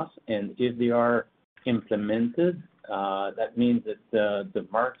discussed, and if they are implemented, that means that the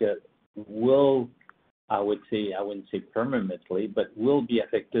market will, I wouldn't say permanently, but will be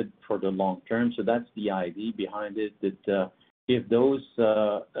affected for the long term. So that's the idea behind it, that if those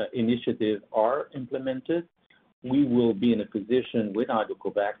initiatives are implemented, we will be in a position with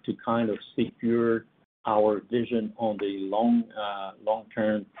Hydro-Québec to kind of secure our vision on the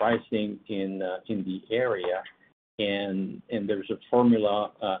long-term pricing in the area. And there's a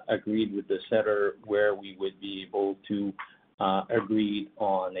formula agreed with the setter where we would be able to agree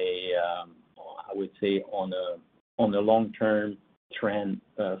on on a long-term trend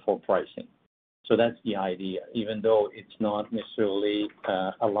for pricing. So that's the idea. Even though it's not necessarily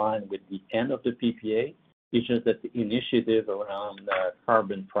aligned with the end of the PPA, it's just that the initiative around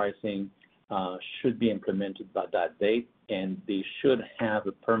carbon pricing should be implemented by that date, and they should have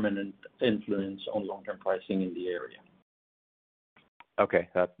a permanent influence on long-term pricing in the area. Okay,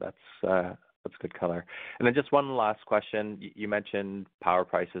 that's good color. And then just one last question. You mentioned power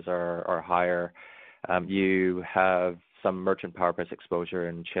prices are higher. You have some merchant power price exposure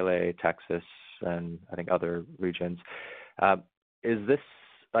in Chile, Texas, and I think other regions. Is this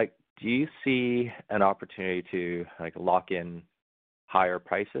do you see an opportunity to lock in higher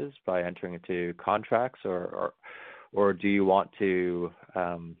prices by entering into contracts, or do you want to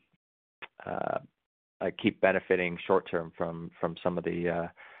keep benefiting short term from some of the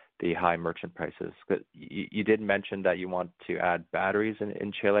high merchant prices? But you did mention that you want to add batteries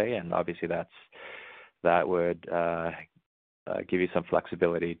in Chile, and obviously that would give you some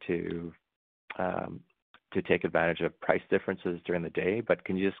flexibility to take advantage of price differences during the day. But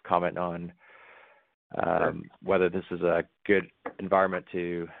can you just comment on whether this is a good environment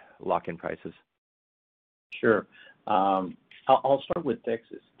to lock in prices? Sure. I'll start with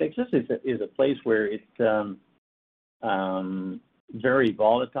Texas. Texas is a place where it's very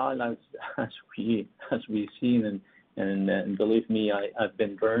volatile, as we've seen, and believe me, I've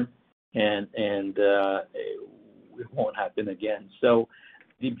been burned, and it won't happen again. So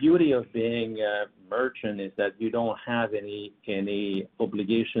the beauty of being a merchant is that you don't have any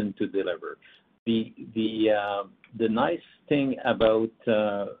obligation to deliver. The nice thing about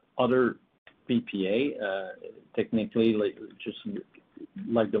other PPA, technically, just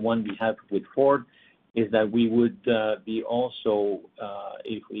like the one we have with Ford, is that we would be also,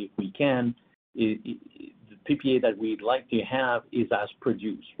 if we can, the PPA that we'd like to have is as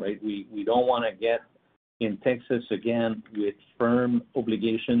produced, right? We don't want to get in Texas again with firm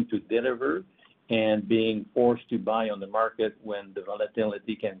obligation to deliver and being forced to buy on the market when the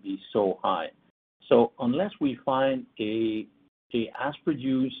volatility can be so high. So unless we find a as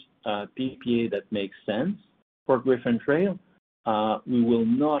produced PPA that makes sense for Griffin Trail, we will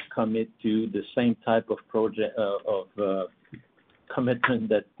not commit to the same type of project commitment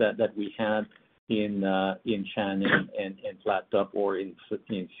that we had in Shannon and Flat Top or in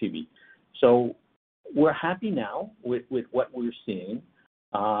Phoebe. So we're happy now with what we're seeing.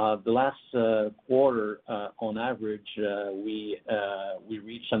 The last quarter, on average, we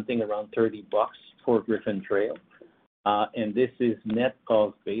reached something around $30 for Griffin Trail, and this is net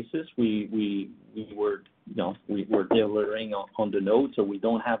of basis. We were delivering on the node, so we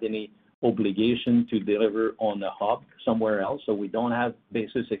don't have any obligation to deliver on the hub somewhere else. So we don't have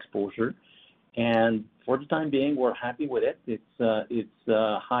basis exposure, And for the time being, we're happy with it. It's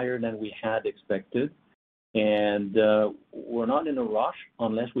higher than we had expected. And we're not in a rush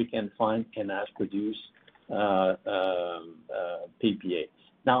unless we can find an as-produced PPA.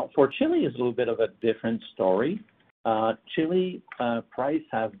 Now, for Chile, it's a little bit of a different story. Chile price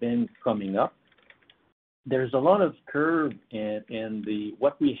have been coming up. There's a lot of curve in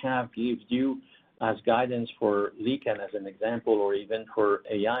what we have gives you as guidance for Licán as an example, or even for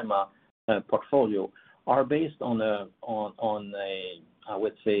AIMA portfolio, are based on a I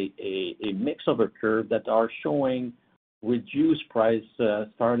would say a mix of a curve that are showing reduced price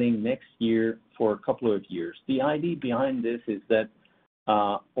starting next year for a couple of years. The idea behind this is that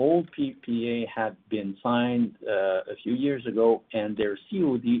old PPA had been signed a few years ago, and their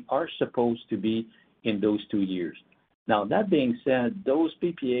COD are supposed to be in those 2 years. Now, that being said, those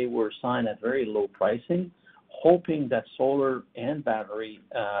PPA were signed at very low pricing, hoping that solar and battery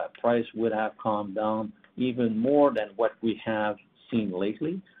price would have calmed down even more than what we have seen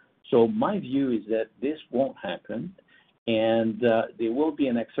lately. So my view is that this won't happen, and there will be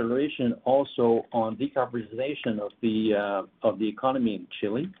an acceleration also on decarbonization of the economy in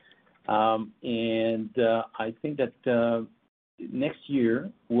Chile. I think that next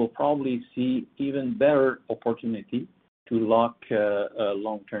year we'll probably see even better opportunity to lock a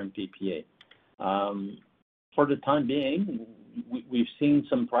long-term PPA. For the time being, we've seen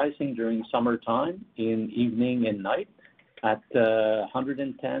some pricing during summertime in evening and night at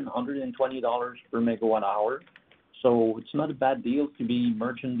 $110, $120 per megawatt hour. So it's not a bad deal to be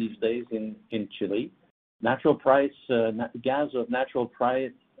merchant these days in Chile. Natural gas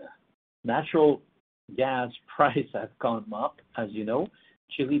price has gone up, as you know.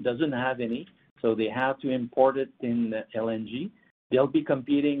 Chile doesn't have any, so they have to import it in LNG. They'll be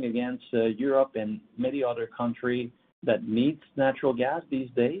competing against Europe and many other countries that needs natural gas these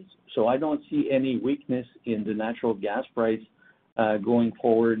days. So I don't see any weakness in the natural gas price going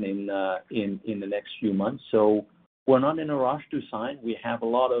forward in the next few months. So we're not in a rush to sign. We have a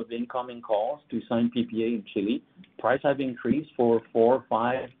lot of incoming calls to sign PPA in Chile. Price have increased for 4,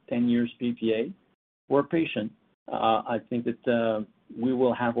 5, 10 years PPA. We're patient. I think that we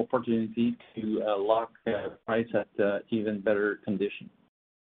will have opportunity to lock price at even better condition.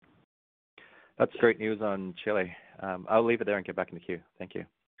 That's great news on Chile. I'll leave it there and get back in the queue. Thank you.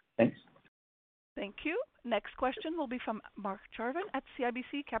 Thanks. Thank you. Next question will be from Mark Jarvi at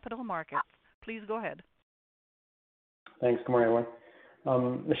CIBC Capital Markets. Please go ahead. Thanks. Good morning,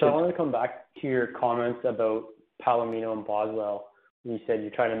 everyone. Michel, I want to come back to your comments about Palomino and Boswell. You said you're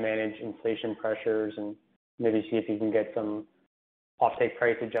trying to manage inflation pressures and maybe see if you can get some offtake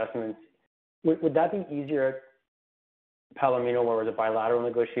price adjustments. Would that be easier at Palomino, where it was a bilateral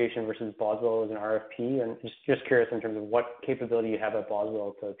negotiation, versus Boswell as an RFP? And just curious in terms of what capability you have at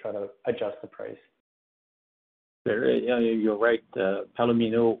Boswell to try to adjust the price. You're right.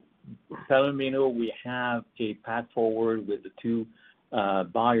 Palomino, we have a path forward with the two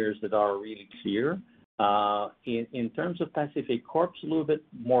buyers that are really clear. In terms of Pacific Corp, a little bit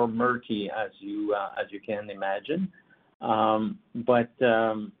more murky, as you can imagine. But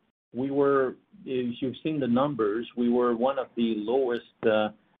we were, if you've seen the numbers, we were one of the lowest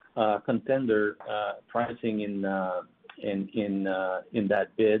contender pricing in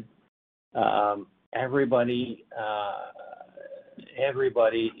that bid. Everybody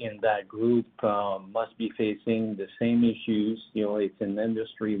in that group must be facing the same issues. You know, it's an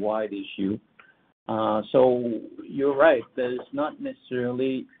industry-wide issue. So you're right. There's not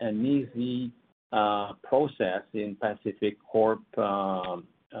necessarily an easy process in Pacific Corp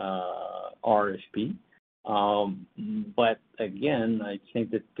RFP. But again, I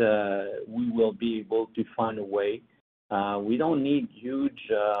think that we will be able to find a way. We don't need huge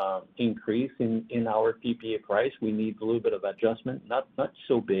increase in our PPA price. We need a little bit of adjustment, not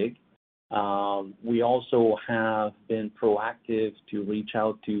so big. We also have been proactive to reach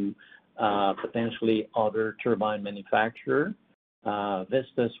out to potentially other turbine manufacturer.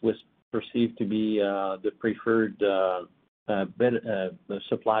 Vestas was perceived to be the preferred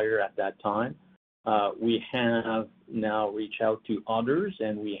supplier at that time. We have now reached out to others,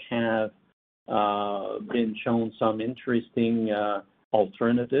 and we have been shown some interesting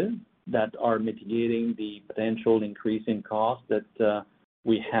alternatives that are mitigating the potential increase in cost that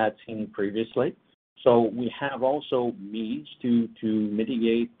we had seen previously. So we have also means to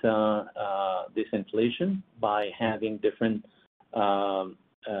mitigate this inflation by having different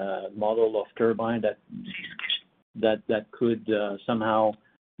model of turbine that could somehow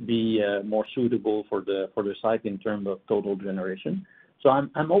be more suitable for the site in terms of total generation. So I'm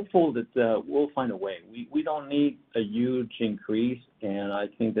hopeful that we'll find a way. We don't need a huge increase, and I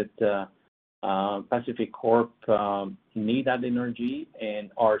think that Pacific Corp need that energy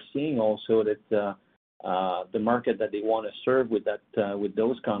and are seeing also that the market that they want to serve with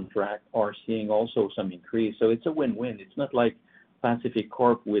those contracts are seeing also some increase. So it's a win-win. It's not like Pacific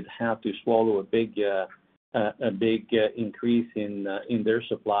Corp would have to swallow a big increase in their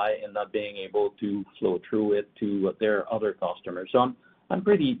supply and not being able to flow through it to their other customers. So I'm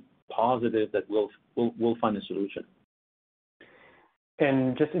pretty positive that we'll find a solution.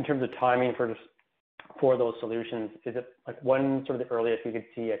 And just in terms of timing for those solutions, is it like when sort of the earliest we could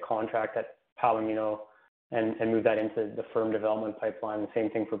see a contract at Palomino and move that into the firm development pipeline? The same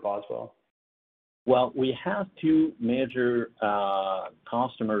thing for Boswell. Well, we have two major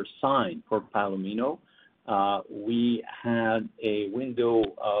customers signed for Palomino. We had a window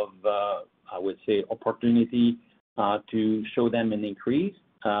of, I would say, opportunity to show them an increase.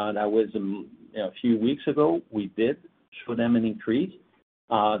 That was a few weeks ago. We did show them an increase.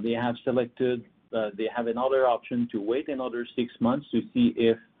 They have selected, they have another option to wait another 6 months to see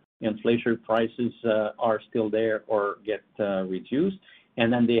if inflation prices are still there or get reduced.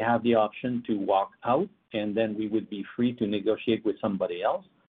 And then they have the option to walk out, and then we would be free to negotiate with somebody else.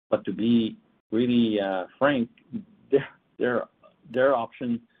 But to be really frank, their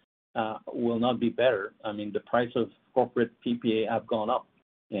option will not be better. I mean, the price of corporate PPA have gone up,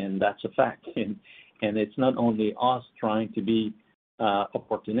 and that's a fact. And it's not only us trying to be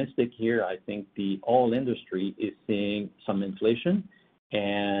opportunistic here. I think the whole industry is seeing some inflation,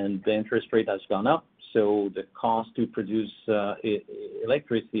 and the interest rate has gone up. So the cost to produce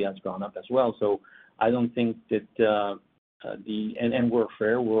electricity has gone up as well. So I don't think that and we're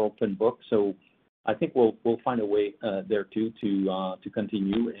fair, we're open book. So I think we'll find a way there too to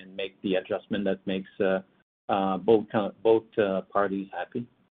continue and make the adjustment that makes both parties happy.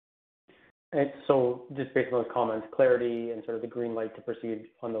 And so just based on those comments, clarity and sort of the green light to proceed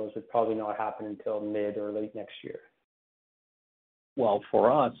on those would probably not happen until mid or late next year. Well,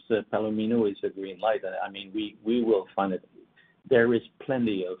 for us, Palomino is a green light. I mean, we will find it. There is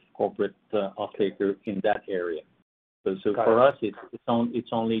plenty of corporate off-taker in that area. So for us,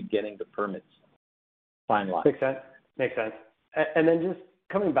 it's only getting the permits finalized. Makes sense. And then just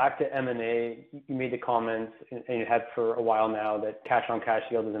coming back to M&A, you made the comments, and you had for a while now, that cash-on-cash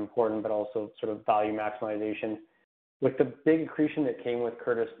yield is important, but also sort of value maximization. With the big accretion that came with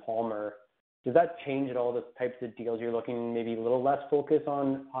Curtis Palmer, does that change at all the types of deals you're looking? Maybe a little less focus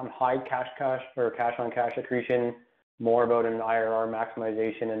on high cash or cash-on-cash accretion, more about an IRR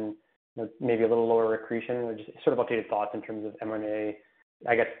maximization, and maybe a little lower accretion? Or just sort of updated thoughts in terms of M&A,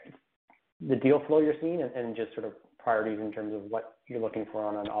 I guess, the deal flow you're seeing, and just sort of priorities in terms of what you're looking for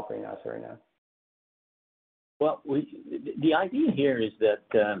on an operating asset right now. Well, the idea here is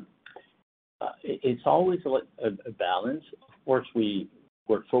that it's always a balance. Of course,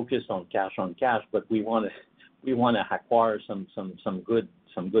 we're focused on cash, but we want to acquire some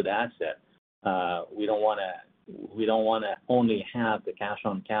good asset. We don't want to only have the cash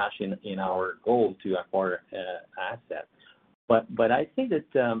on cash in our goal to acquire asset. But I think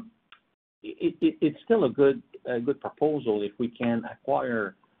that it's still a good proposal if we can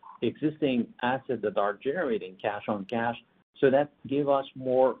acquire existing assets that are generating cash on cash, so that give us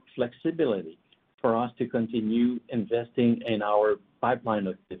more flexibility for us to continue investing in our pipeline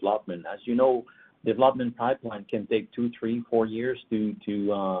of development. As you know, development pipeline can take 2, 3, 4 years to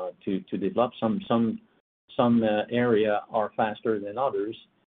develop. Some area are faster than others,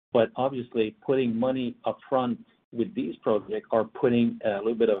 but obviously putting money up front with these projects are putting a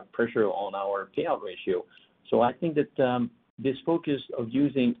little bit of pressure on our payout ratio. So I think that this focus of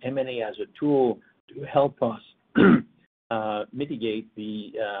using M&A as a tool to help us mitigate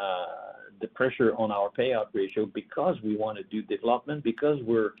the pressure on our payout ratio, because we want to do development, because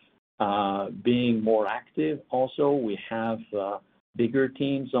we're being more active. Also, we have bigger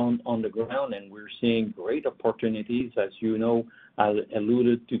teams on the ground, and we're seeing great opportunities. As you know, I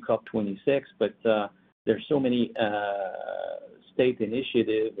alluded to COP26, but there's so many state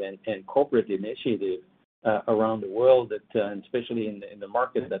initiative and corporate initiative around the world that, and especially in the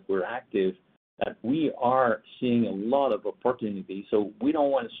market that we're active, that we are seeing a lot of opportunities. So we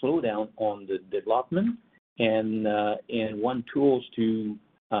don't want to slow down on the development, and one tools to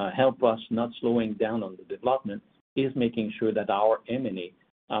help us not slowing down on the development is making sure that our M&A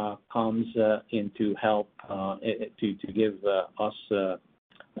comes in to help to give us a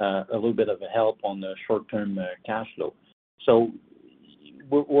little bit of a help on the short-term cash flow. So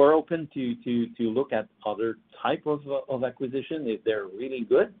we're open to look at other type of acquisition if they're really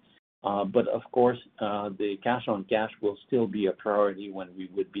good. But of course, the cash on cash will still be a priority when we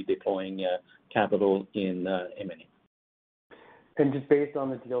would be deploying capital in M&A. And just based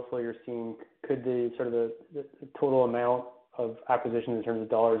on the deal flow you're seeing, could the sort of the total amount of acquisitions in terms of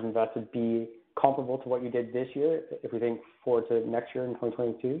dollars invested be comparable to what you did this year if we think forward to next year in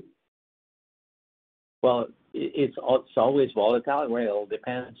 2022? Well, it's always volatile, right? It all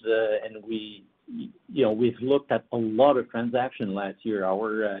depends, and we've looked at a lot of transactions last year.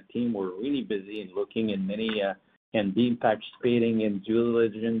 Our team were really busy in looking in many and being participating in due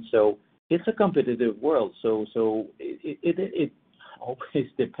diligence. So it's a competitive world. So it always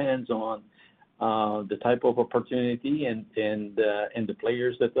depends on the type of opportunity and the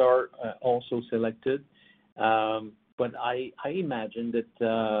players that are also selected. But I imagine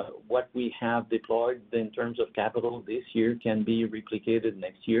that what we have deployed in terms of capital this year can be replicated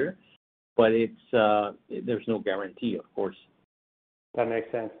next year, but there's no guarantee, of course. That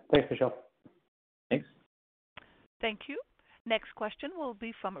makes sense. Thanks, Michel. Thanks. Thank you. Next question will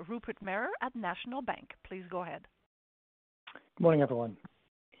be from Rupert Merer at National Bank. Please go ahead. Good morning, everyone.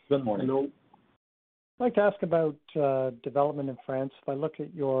 Good morning. Hello. I'd like to ask about development in France. If I look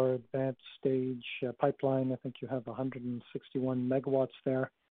at your advanced stage pipeline, I think you have 161 megawatts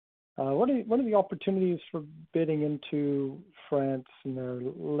there. What are the opportunities for bidding into France in their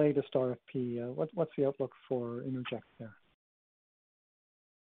latest RFP? What's the outlook for Innergex there?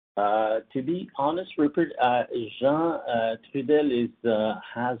 To be honest, Rupert, Jean Trudel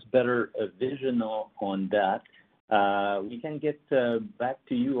has better vision on that. We can get back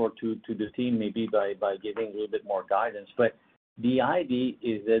to you or to the team maybe by giving a little bit more guidance. But the idea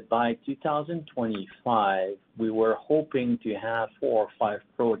is that by 2025, we were hoping to have 4 or 5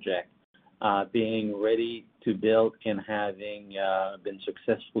 projects being ready to build and having been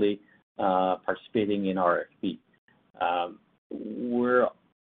successfully participating in RFP. We're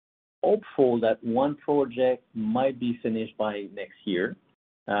hopeful that one project might be finished by next year,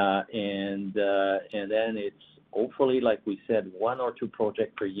 and then it's hopefully, like we said, 1 or 2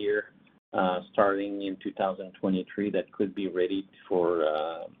 projects per year starting in 2023 that could be ready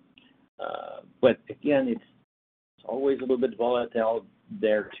for. But again, it's always a little bit volatile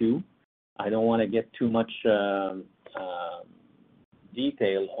there too. I don't want to get too much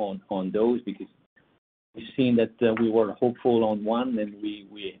detail on those because we've seen that we were hopeful on one and we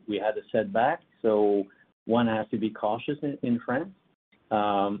had a setback. So one has to be cautious in France.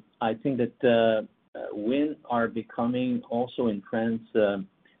 I think that wind are becoming also in France.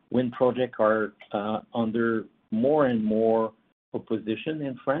 Wind projects are under more and more opposition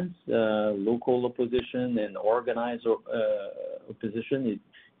in France, local opposition and organized opposition.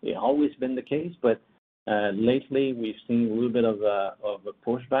 It's always been the case, but lately we've seen a little bit of a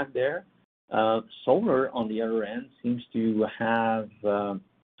pushback there. Solar, on the other end, seems to have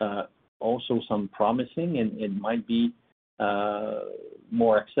also some promising, and it might be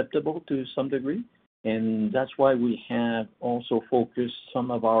more acceptable to some degree. And that's why we have also focused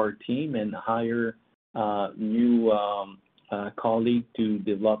some of our team and hire new colleagues to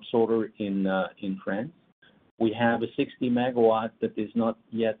develop solar in France. We have a 60 megawatt that is not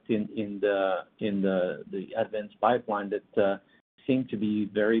yet in the advanced pipeline that seem to be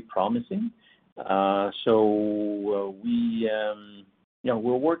very promising. So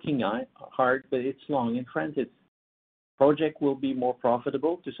we're working hard, but it's long. In France, project will be more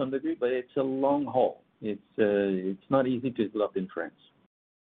profitable to some degree, but it's a long haul. It's not easy to develop in France.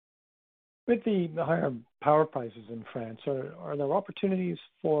 With the higher power prices in France, are there opportunities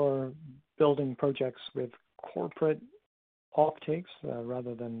for building projects with corporate offtakes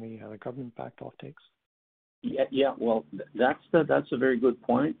rather than the government-backed offtakes? Yeah. Well, that's a very good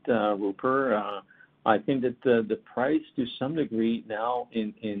point, Rupert. I think that the price, to some degree, now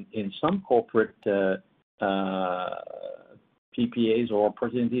in some corporate PPAs or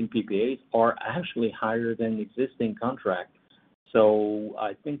opportunity in PPAs are actually higher than existing contract. So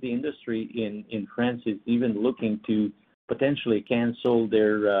I think the industry in France is even looking to potentially cancel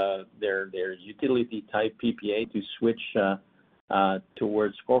their utility type PPA to switch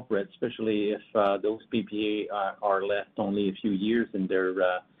towards corporate, especially if those PPA are left only a few years in their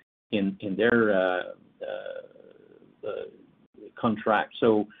contract.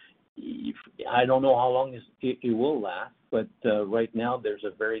 So I don't know how long it will last, but right now there's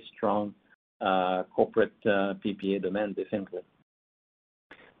a very strong corporate PPA demand, definitely.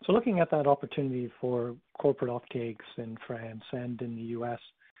 So looking at that opportunity for corporate offtakes in France and in the U.S.,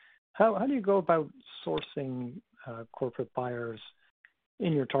 how do you go about sourcing corporate buyers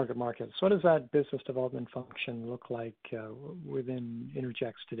in your target markets? What does that business development function look like within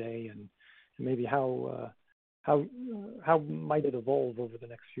Innergex today, and maybe how might it evolve over the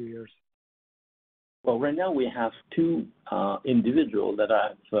next few years? Well, right now we have 2 individuals that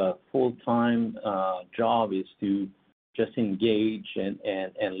have full-time job is to just engage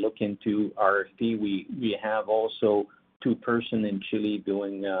and look into RFP. We have also 2 person in Chile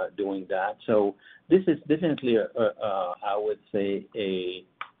doing that. So this is definitely I would say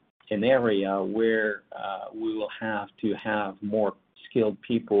an area where we will have to have more skilled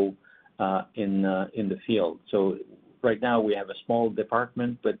people in the field. So right now we have a small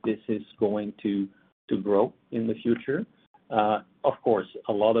department, but this is going to grow in the future. Of course,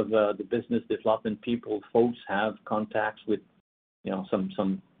 a lot of the business development people, folks, have contacts with,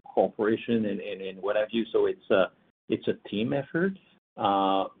 some corporation and what have you. So it's a team effort,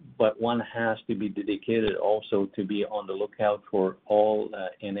 but one has to be dedicated also to be on the lookout for all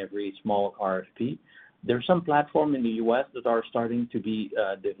and every small RFP. There's some platform in the U.S. that are starting to be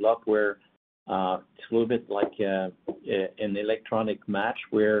developed where it's a little bit like an electronic match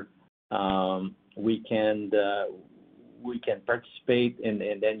where we can participate and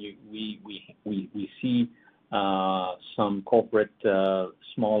then we see some corporate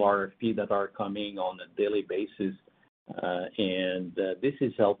small RFP that are coming on a daily basis, and this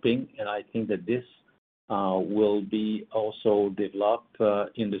is helping. And I think that this will be also developed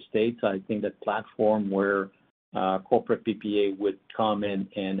in the States. I think that platform where corporate PPA would come in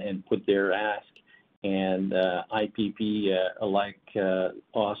and put their ask, and IPP like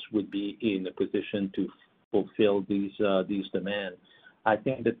us would be in a position to fulfill these demands. I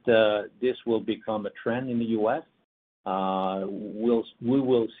think that this will become a trend in the U.S. We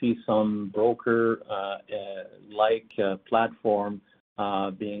will see some broker like platform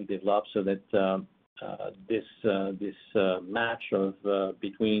being developed so that this match of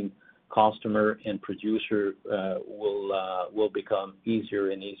between customer and producer will become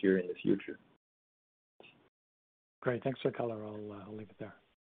easier and easier in the future. Great, thanks for the color. I'll leave it there.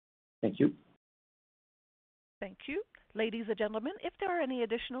 Thank you. Thank you. Ladies and gentlemen, if there are any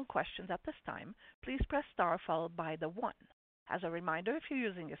additional questions at this time, please press star followed by the 1. As a reminder, if you're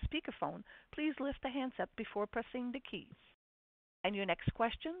using a speakerphone, please lift the handset before pressing the keys. And your next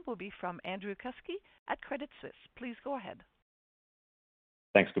question will be from Andrew Kuske at Credit Suisse. Please go ahead.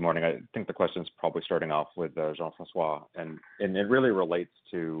 Thanks. Good morning. I think the question is probably starting off with Jean-François, and it really relates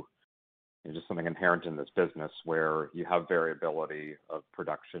to just something inherent in this business where you have variability of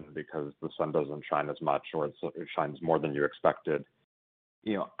production because the sun doesn't shine as much or it shines more than you expected.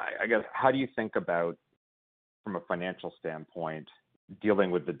 I guess, how do you think about, from a financial standpoint,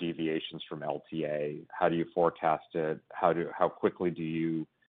 dealing with the deviations from LTA? How do you forecast it? How quickly do you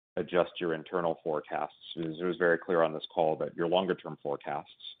adjust your internal forecasts? It was very clear on this call that your longer term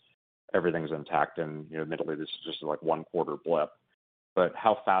forecasts, everything's intact, and admittedly this is just like 1 quarter blip. But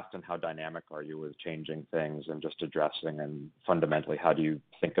how fast and how dynamic are you with changing things and just addressing, and fundamentally, how do you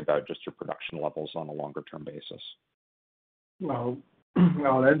think about just your production levels on a longer term basis? Well,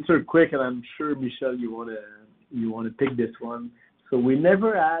 I'll answer quick, and I'm sure, Michel, you want to take this one. So we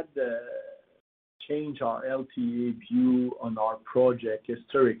never had change our LTA view on our project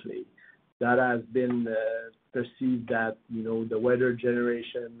historically. That has been perceived that the weather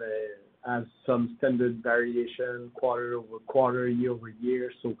generation has some standard variation quarter over quarter, year over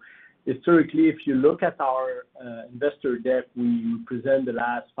year. So historically, if you look at our investor deck, we present the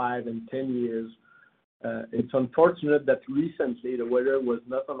last 5 and 10 years. It's unfortunate that recently the weather was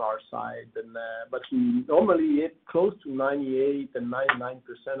not on our side, but we normally hit close to 98 and 99%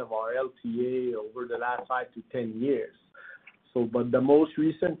 of our LTA over the last 5 to 10 years. So, but the most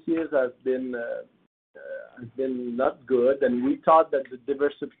recent years has been not good, and we thought that the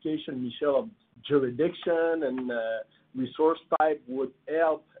diversification, Michel, of jurisdiction and resource type would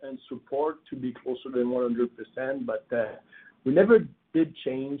help and support to be closer than 100%, but we never did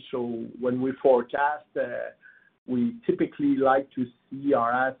change. So when we forecast, we typically like to see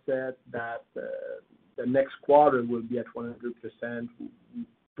our asset that the next quarter will be at 100%.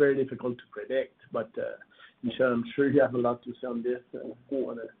 Very difficult to predict, but Michel, I'm sure you have a lot to say on this.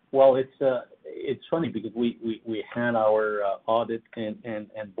 Well, it's funny because we had our audit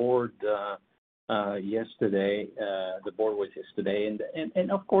and board yesterday. The board was yesterday,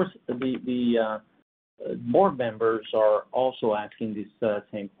 and of course the board members are also asking this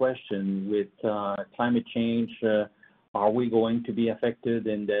same question with climate change. Are we going to be affected?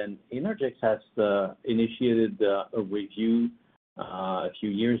 And then Innergex has initiated a review a few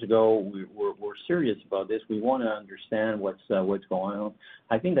years ago. We're serious about this. We want to understand what's going on.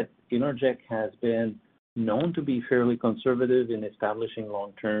 I think that Innergex has been known to be fairly conservative in establishing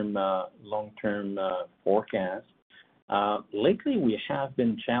long-term forecasts. Lately, we have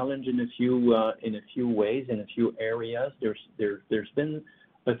been challenged in a few ways, in a few areas. There's been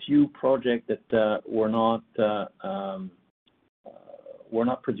a few projects that were not we're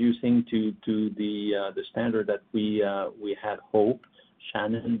not producing to the standard that we had hoped.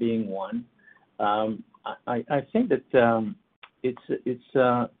 Shannon being one. I think that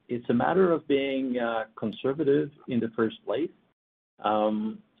it's a matter of being conservative in the first place.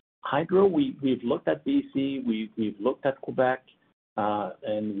 Hydro, we've looked at BC, we've looked at Quebec,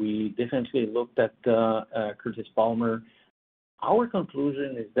 and we definitely looked at Curtis Palmer. Our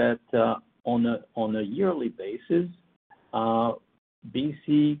conclusion is that on a yearly basis,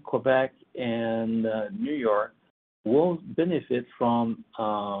 BC, Quebec, and New York will benefit from,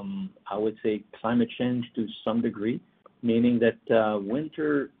 I would say, climate change to some degree, meaning that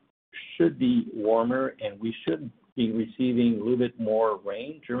winter should be warmer and we should be receiving a little bit more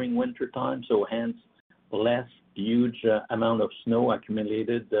rain during winter time, so hence less huge amount of snow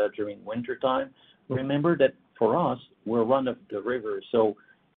accumulated during winter time. Remember that for us, we're run of the river, so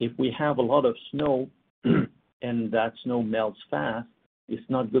if we have a lot of snow and that snow melts fast, it's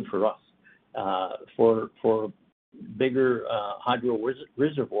not good for us. For bigger hydro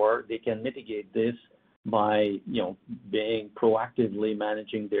reservoir, they can mitigate this by being proactively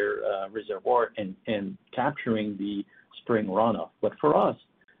managing their reservoir and capturing the spring runoff. But for us,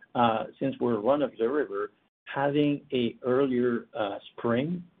 since we're run of the river, having a earlier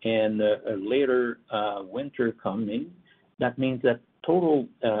spring and a later winter coming, that means that total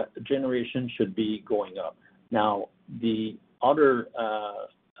generation should be going up. Now, the other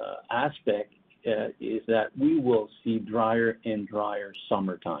aspect is that we will see drier and drier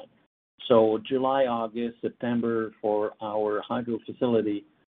summertime. So July, August, September for our hydro facility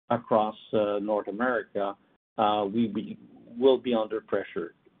across North America, we will be under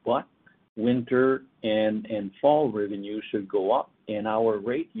pressure. But winter and fall revenue should go up, and our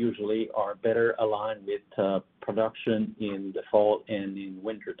rate usually are better aligned with production in the fall and in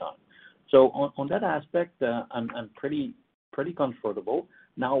winter time. So on that aspect, I'm pretty comfortable.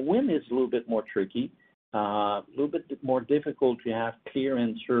 Now, wind is a little bit more tricky. A little bit more difficult to have clear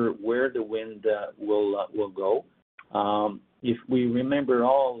answer where the wind will go. If we remember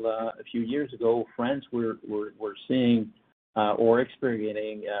all a few years ago, France were seeing or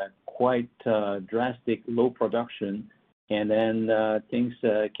experiencing quite drastic low production, and then things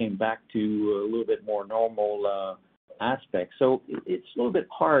came back to a little bit more normal aspects. So it's a little bit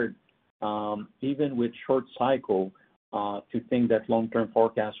hard, even with short cycle, to think that long-term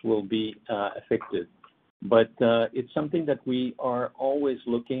forecasts will be affected. But it's something that we are always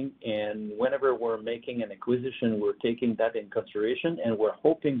looking, and whenever we're making an acquisition, we're taking that in consideration, and we're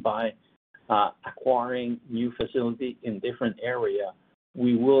hoping by acquiring new facility in different area,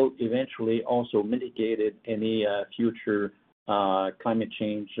 we will eventually also mitigate any future climate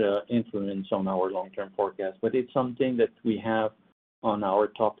change influence on our long-term forecast. But it's something that we have on our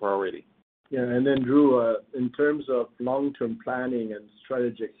top priority. Yeah, and then Drew, in terms of long-term planning and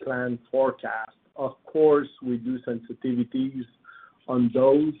strategic plan forecast, of course, we do sensitivities on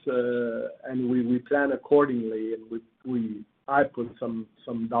those, and we plan accordingly, and I put some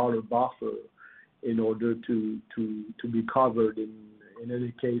dollar buffer in order to be covered in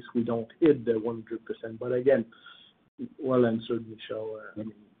any case we don't hit the 100%. But again, well answered, Michel.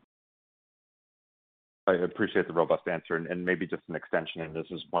 I appreciate the robust answer, and maybe just an extension, and this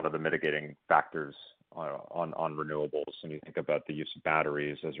is one of the mitigating factors on renewables. When you think about the use of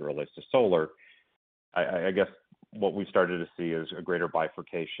batteries as it relates to solar, I guess what we've started to see is a greater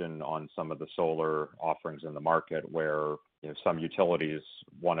bifurcation on some of the solar offerings in the market, where some utilities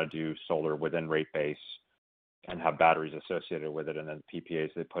want to do solar within rate base and have batteries associated with it, and then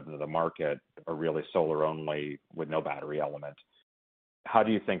PPAs they put into the market are really solar only with no battery element. How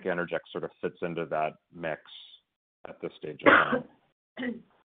do you think Innergex sort of fits into that mix at this stage of time?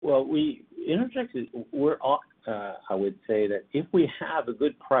 Well, Innergex I would say that if we have a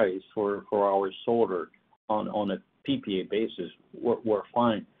good price for our solar on a PPA basis, we're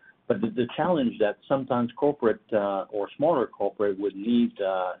fine. But the challenge that sometimes corporate or smaller corporate would need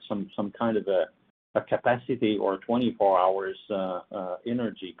some kind of a capacity or 24 hours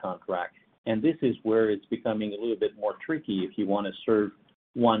energy contract. And this is where it's becoming a little bit more tricky if you want to serve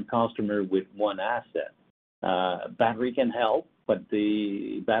one customer with one asset. Battery can help, but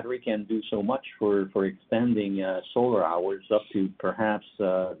the battery can do so much for extending solar hours up to perhaps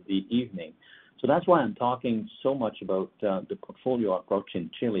the evening. So that's why I'm talking so much about the portfolio approach in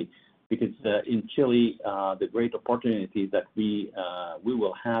Chile, because in Chile, the great opportunity that we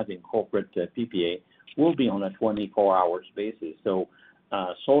will have in corporate PPA will be on a 24 hours basis. So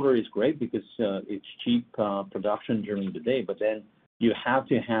solar is great because it's cheap production during the day, but then you have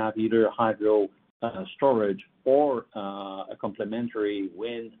to have either hydro storage or a complementary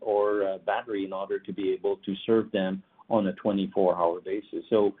wind or battery in order to be able to serve them on a 24-hour basis.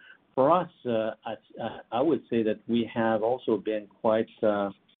 So for us, I would say that we have also been quite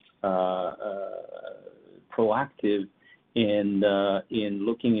proactive in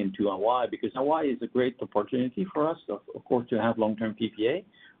looking into Hawaii, because Hawaii is a great opportunity for us, of course, to have long-term PPA,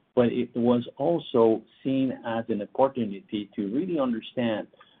 but it was also seen as an opportunity to really understand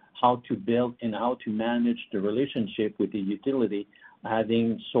how to build and how to manage the relationship with the utility,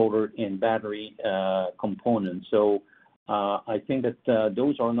 having solar and battery components. So I think that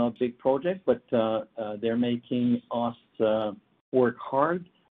those are not big projects, but they're making us work hard.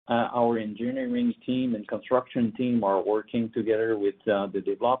 Our engineering team and construction team are working together with the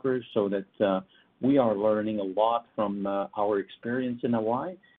developers so that we are learning a lot from our experience in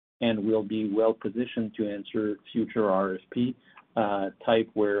Hawaii, and we'll be well positioned to answer future RFP type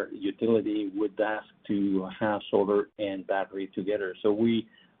where utility would ask to have solar and battery together. So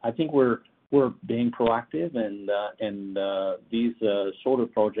I think we're being proactive, and these solar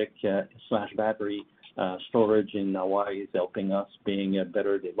project / battery storage in Hawaii is helping us being a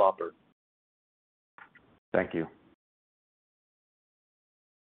better developer. Thank you.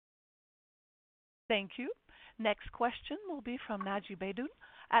 Thank you. Next question will be from Naji Baydoun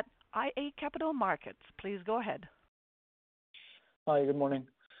at iA Capital Markets. Please go ahead. Hi, good morning.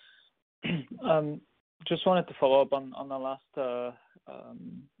 Just wanted to follow up on the last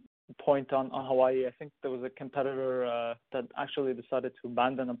point on Hawaii. I think there was a competitor that actually decided to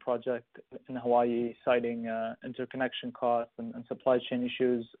abandon a project in Hawaii, citing interconnection costs and supply chain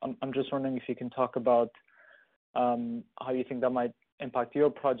issues. I'm just wondering if you can talk about how you think that might impact your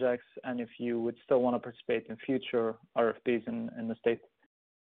projects, and if you would still want to participate in future RFPs in the state.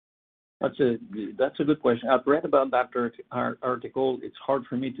 That's a good question. I've read about that article. It's hard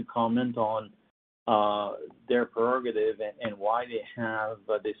for me to comment on their prerogative and why they have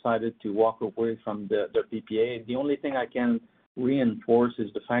decided to walk away from the PPA. The only thing I can reinforce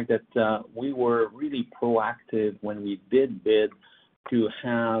is the fact that we were really proactive when we did bid to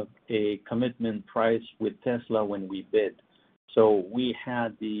have a commitment price with Tesla when we bid. So we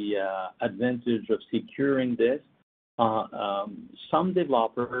had the advantage of securing this. Some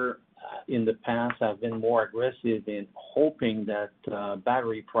developers in the past have been more aggressive in hoping that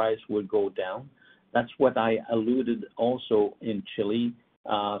battery price would go down. That's what I alluded also in Chile.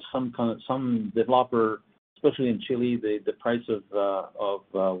 Some developer, especially in Chile, the price of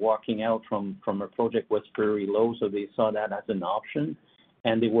walking out from a project was very low, so they saw that as an option,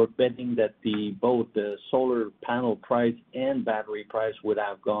 and they were betting that both the solar panel price and battery price would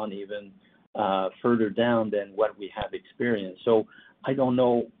have gone even further down than what we have experienced. So I don't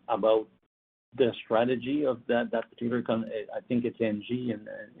know about the strategy of that particular I think it's NG and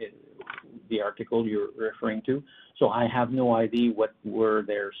the article you're referring to. So I have no idea what were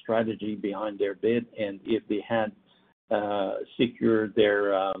their strategy behind their bid, and if they had secured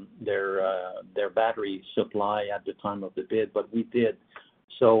their battery supply at the time of the bid, but we did.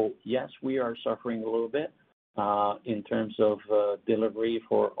 So yes, we are suffering a little bit in terms of delivery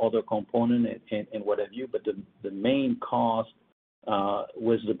for other components and what have you, but the main cost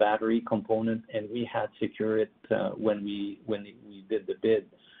was the battery component, and we had secured it when we did the bid.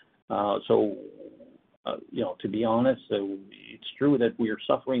 To be honest, it's true that we are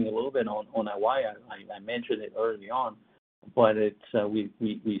suffering a little bit on Hawaii. I mentioned it early on, but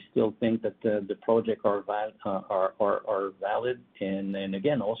we still think that the project are valid, and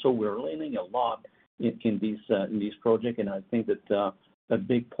again, also we're learning a lot in these projects, and I think that a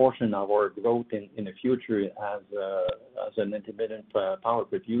big portion of our growth in the future as an intermittent power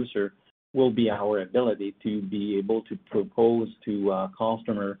producer will be our ability to be able to propose to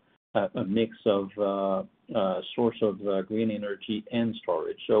customer a mix of source of green energy and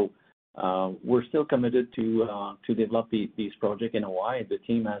storage. So we're still committed to develop these projects in Hawaii. The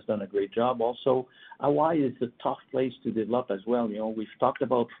team has done a great job. Also, Hawaii is a tough place to develop as well. We've talked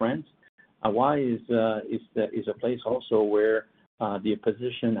about France. Hawaii is a place also where the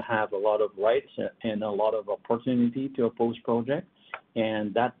opposition have a lot of rights and a lot of opportunity to oppose projects,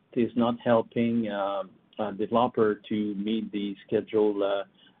 and that is not helping a developer to meet the scheduled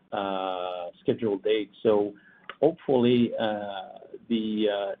date. So hopefully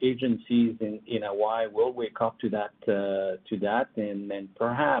the agencies in Hawaii will wake up to that, and then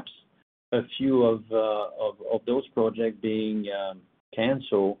perhaps a few of those projects being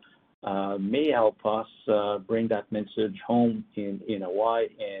canceled may help us bring that message home in Hawaii,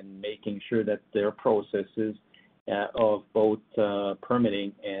 and making sure that their processes of both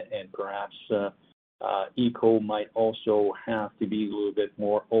permitting and perhaps ECO might also have to be a little bit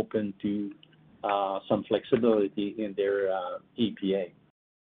more open to some flexibility in their EPA.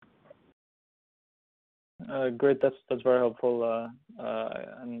 Great. That's very helpful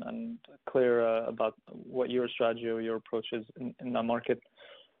and clear about what your strategy or your approach is in that market.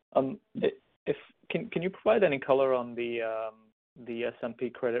 Can you provide any color on the S&P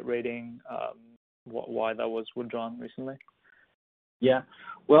credit rating? Why that was withdrawn recently? Yeah,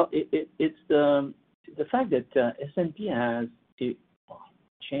 well, it's the fact that S&P has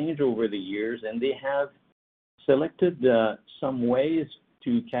changed over the years, and they have selected some ways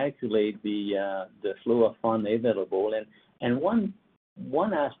to calculate the flow of fund available. And one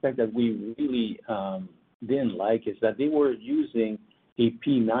aspect that we really didn't like is that they were using a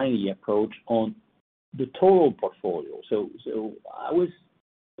P90 approach on the total portfolio. So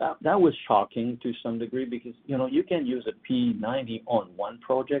that was shocking to some degree, because you can use a P90 on one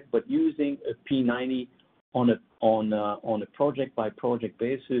project, but using a P90 on a project by project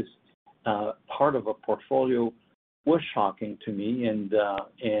basis, part of a portfolio, was shocking to me, and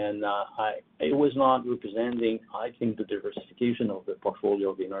it was not representing, I think, the diversification of the portfolio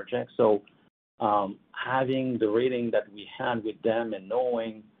of Innergex. So having the rating that we had with them and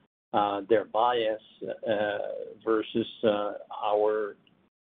knowing their bias versus our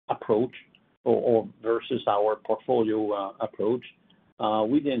approach or versus our portfolio approach,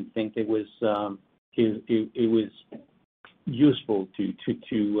 we didn't think it was useful to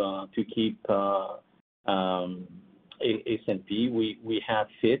keep S&P. We have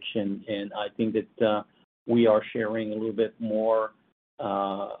Fitch, and I think that we are sharing a little bit more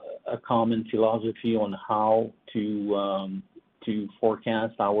a common philosophy on how to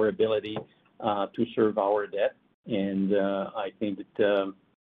forecast our ability to serve our debt, and I think that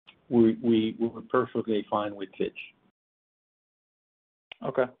we were perfectly fine with Fitch.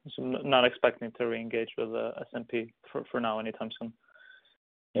 Okay, so not expecting to re-engage with S&P for now anytime soon.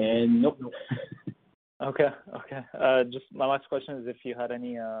 And nope. Okay. Just my last question is if you had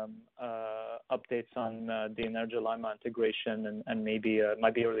any updates on the Energy Lima integration, and maybe it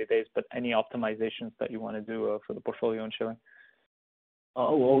might be early days, but any optimizations that you want to do for the portfolio in Chile?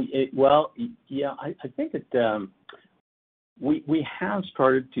 Yeah, I think that we have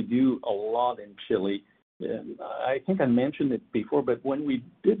started to do a lot in Chile. I think I mentioned it before, but when we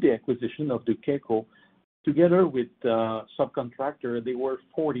did the acquisition of Duqueco, together with subcontractor, there were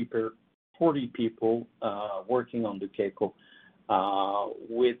 40 people working on Duqueco.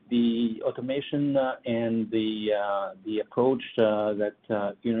 With the automation and the approach that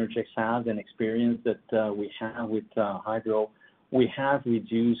Innergex has and experience that we have with Hydro, we have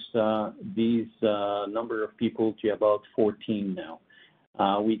reduced these number of people to about 14 now.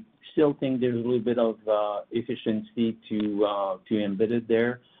 We still think there's a little bit of efficiency to embed it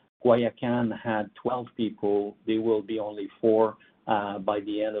there. Guayacan had 12 people. There will be only 4 by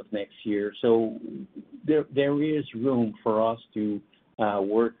the end of next year. So there is room for us to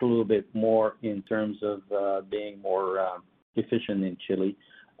work a little bit more in terms of being more efficient in Chile.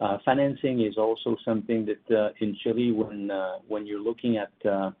 Financing is also something that in Chile, when you're looking at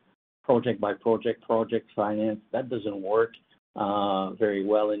project by project finance, that doesn't work very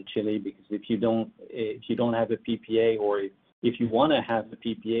well in Chile, because if you don't have a PPA, or if you want to have a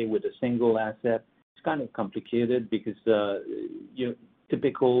PPA with a single asset, it's kind of complicated, because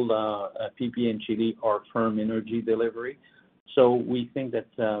typical PPA in Chile are firm energy delivery. So we think that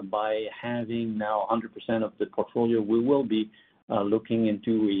by having now 100% of the portfolio, we will be looking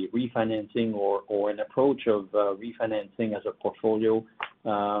into a refinancing or an approach of refinancing as a portfolio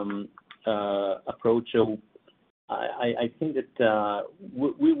approach. So I think that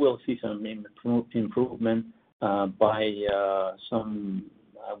we will see some improvement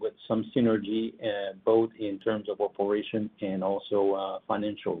with some synergy, both in terms of operation and also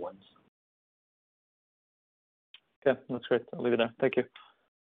financial ones. Okay, that's great. I'll leave it there. Thank you.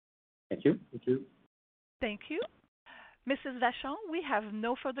 Thank you. Thank you. Mrs. Vachon, we have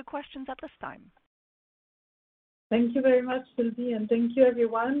no further questions at this time. Thank you very much, Sylvie, and thank you,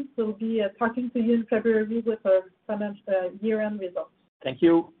 everyone. We'll be talking to you in February with our year-end results. Thank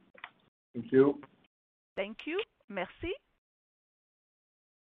you. Thank you. Merci.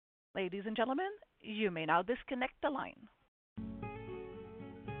 Ladies and gentlemen, you may now disconnect the line.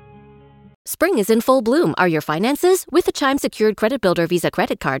 Spring is in full bloom. Are your finances? With the Chime Secured Credit Builder Visa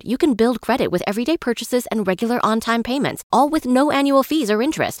Credit Card, you can build credit with everyday purchases and regular on-time payments, all with no annual fees or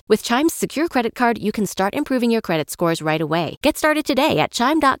interest. With Chime's Secure Credit Card, you can start improving your credit scores right away. Get started today at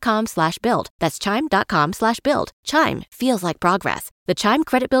chime.com/build. That's chime.com/build. Chime feels like progress. The Chime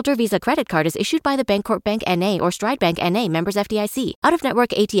Credit Builder Visa Credit Card is issued by the Bancorp Bank N.A. or Stride Bank N.A. members FDIC.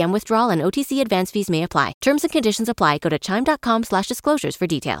 Out-of-network ATM withdrawal and OTC advance fees may apply. Terms and conditions apply. Go to chime.com/disclosures for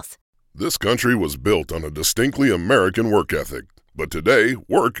details. This country was built on a distinctly American work ethic, but today,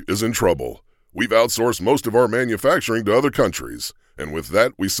 work is in trouble. We've outsourced most of our manufacturing to other countries, and with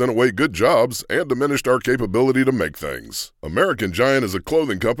that, we sent away good jobs and diminished our capability to make things. American Giant is a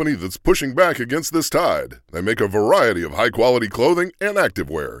clothing company that's pushing back against this tide. They make a variety of high-quality clothing and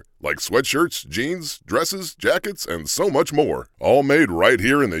activewear, like sweatshirts, jeans, dresses, jackets, and so much more. All made right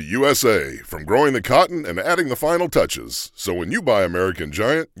here in the USA, from growing the cotton and adding the final touches. So when you buy American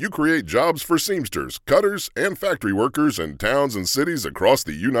Giant, you create jobs for seamsters, cutters, and factory workers in towns and cities across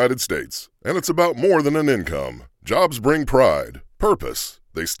the United States. And it's about more than an income. Jobs bring pride, purpose.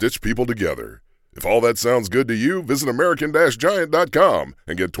 They stitch people together. If all that sounds good to you, visit American-Giant.com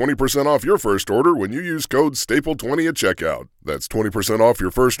and get 20% off your first order when you use code STAPLE20 at checkout. That's 20% off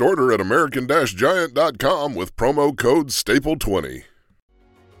your first order at American-Giant.com with promo code STAPLE20.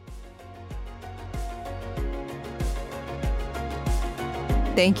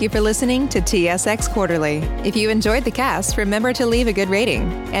 Thank you for listening to TSX Quarterly. If you enjoyed the cast, remember to leave a good rating.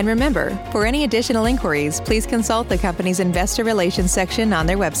 And remember, for any additional inquiries, please consult the company's investor relations section on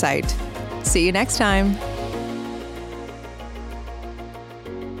their website. See you next time.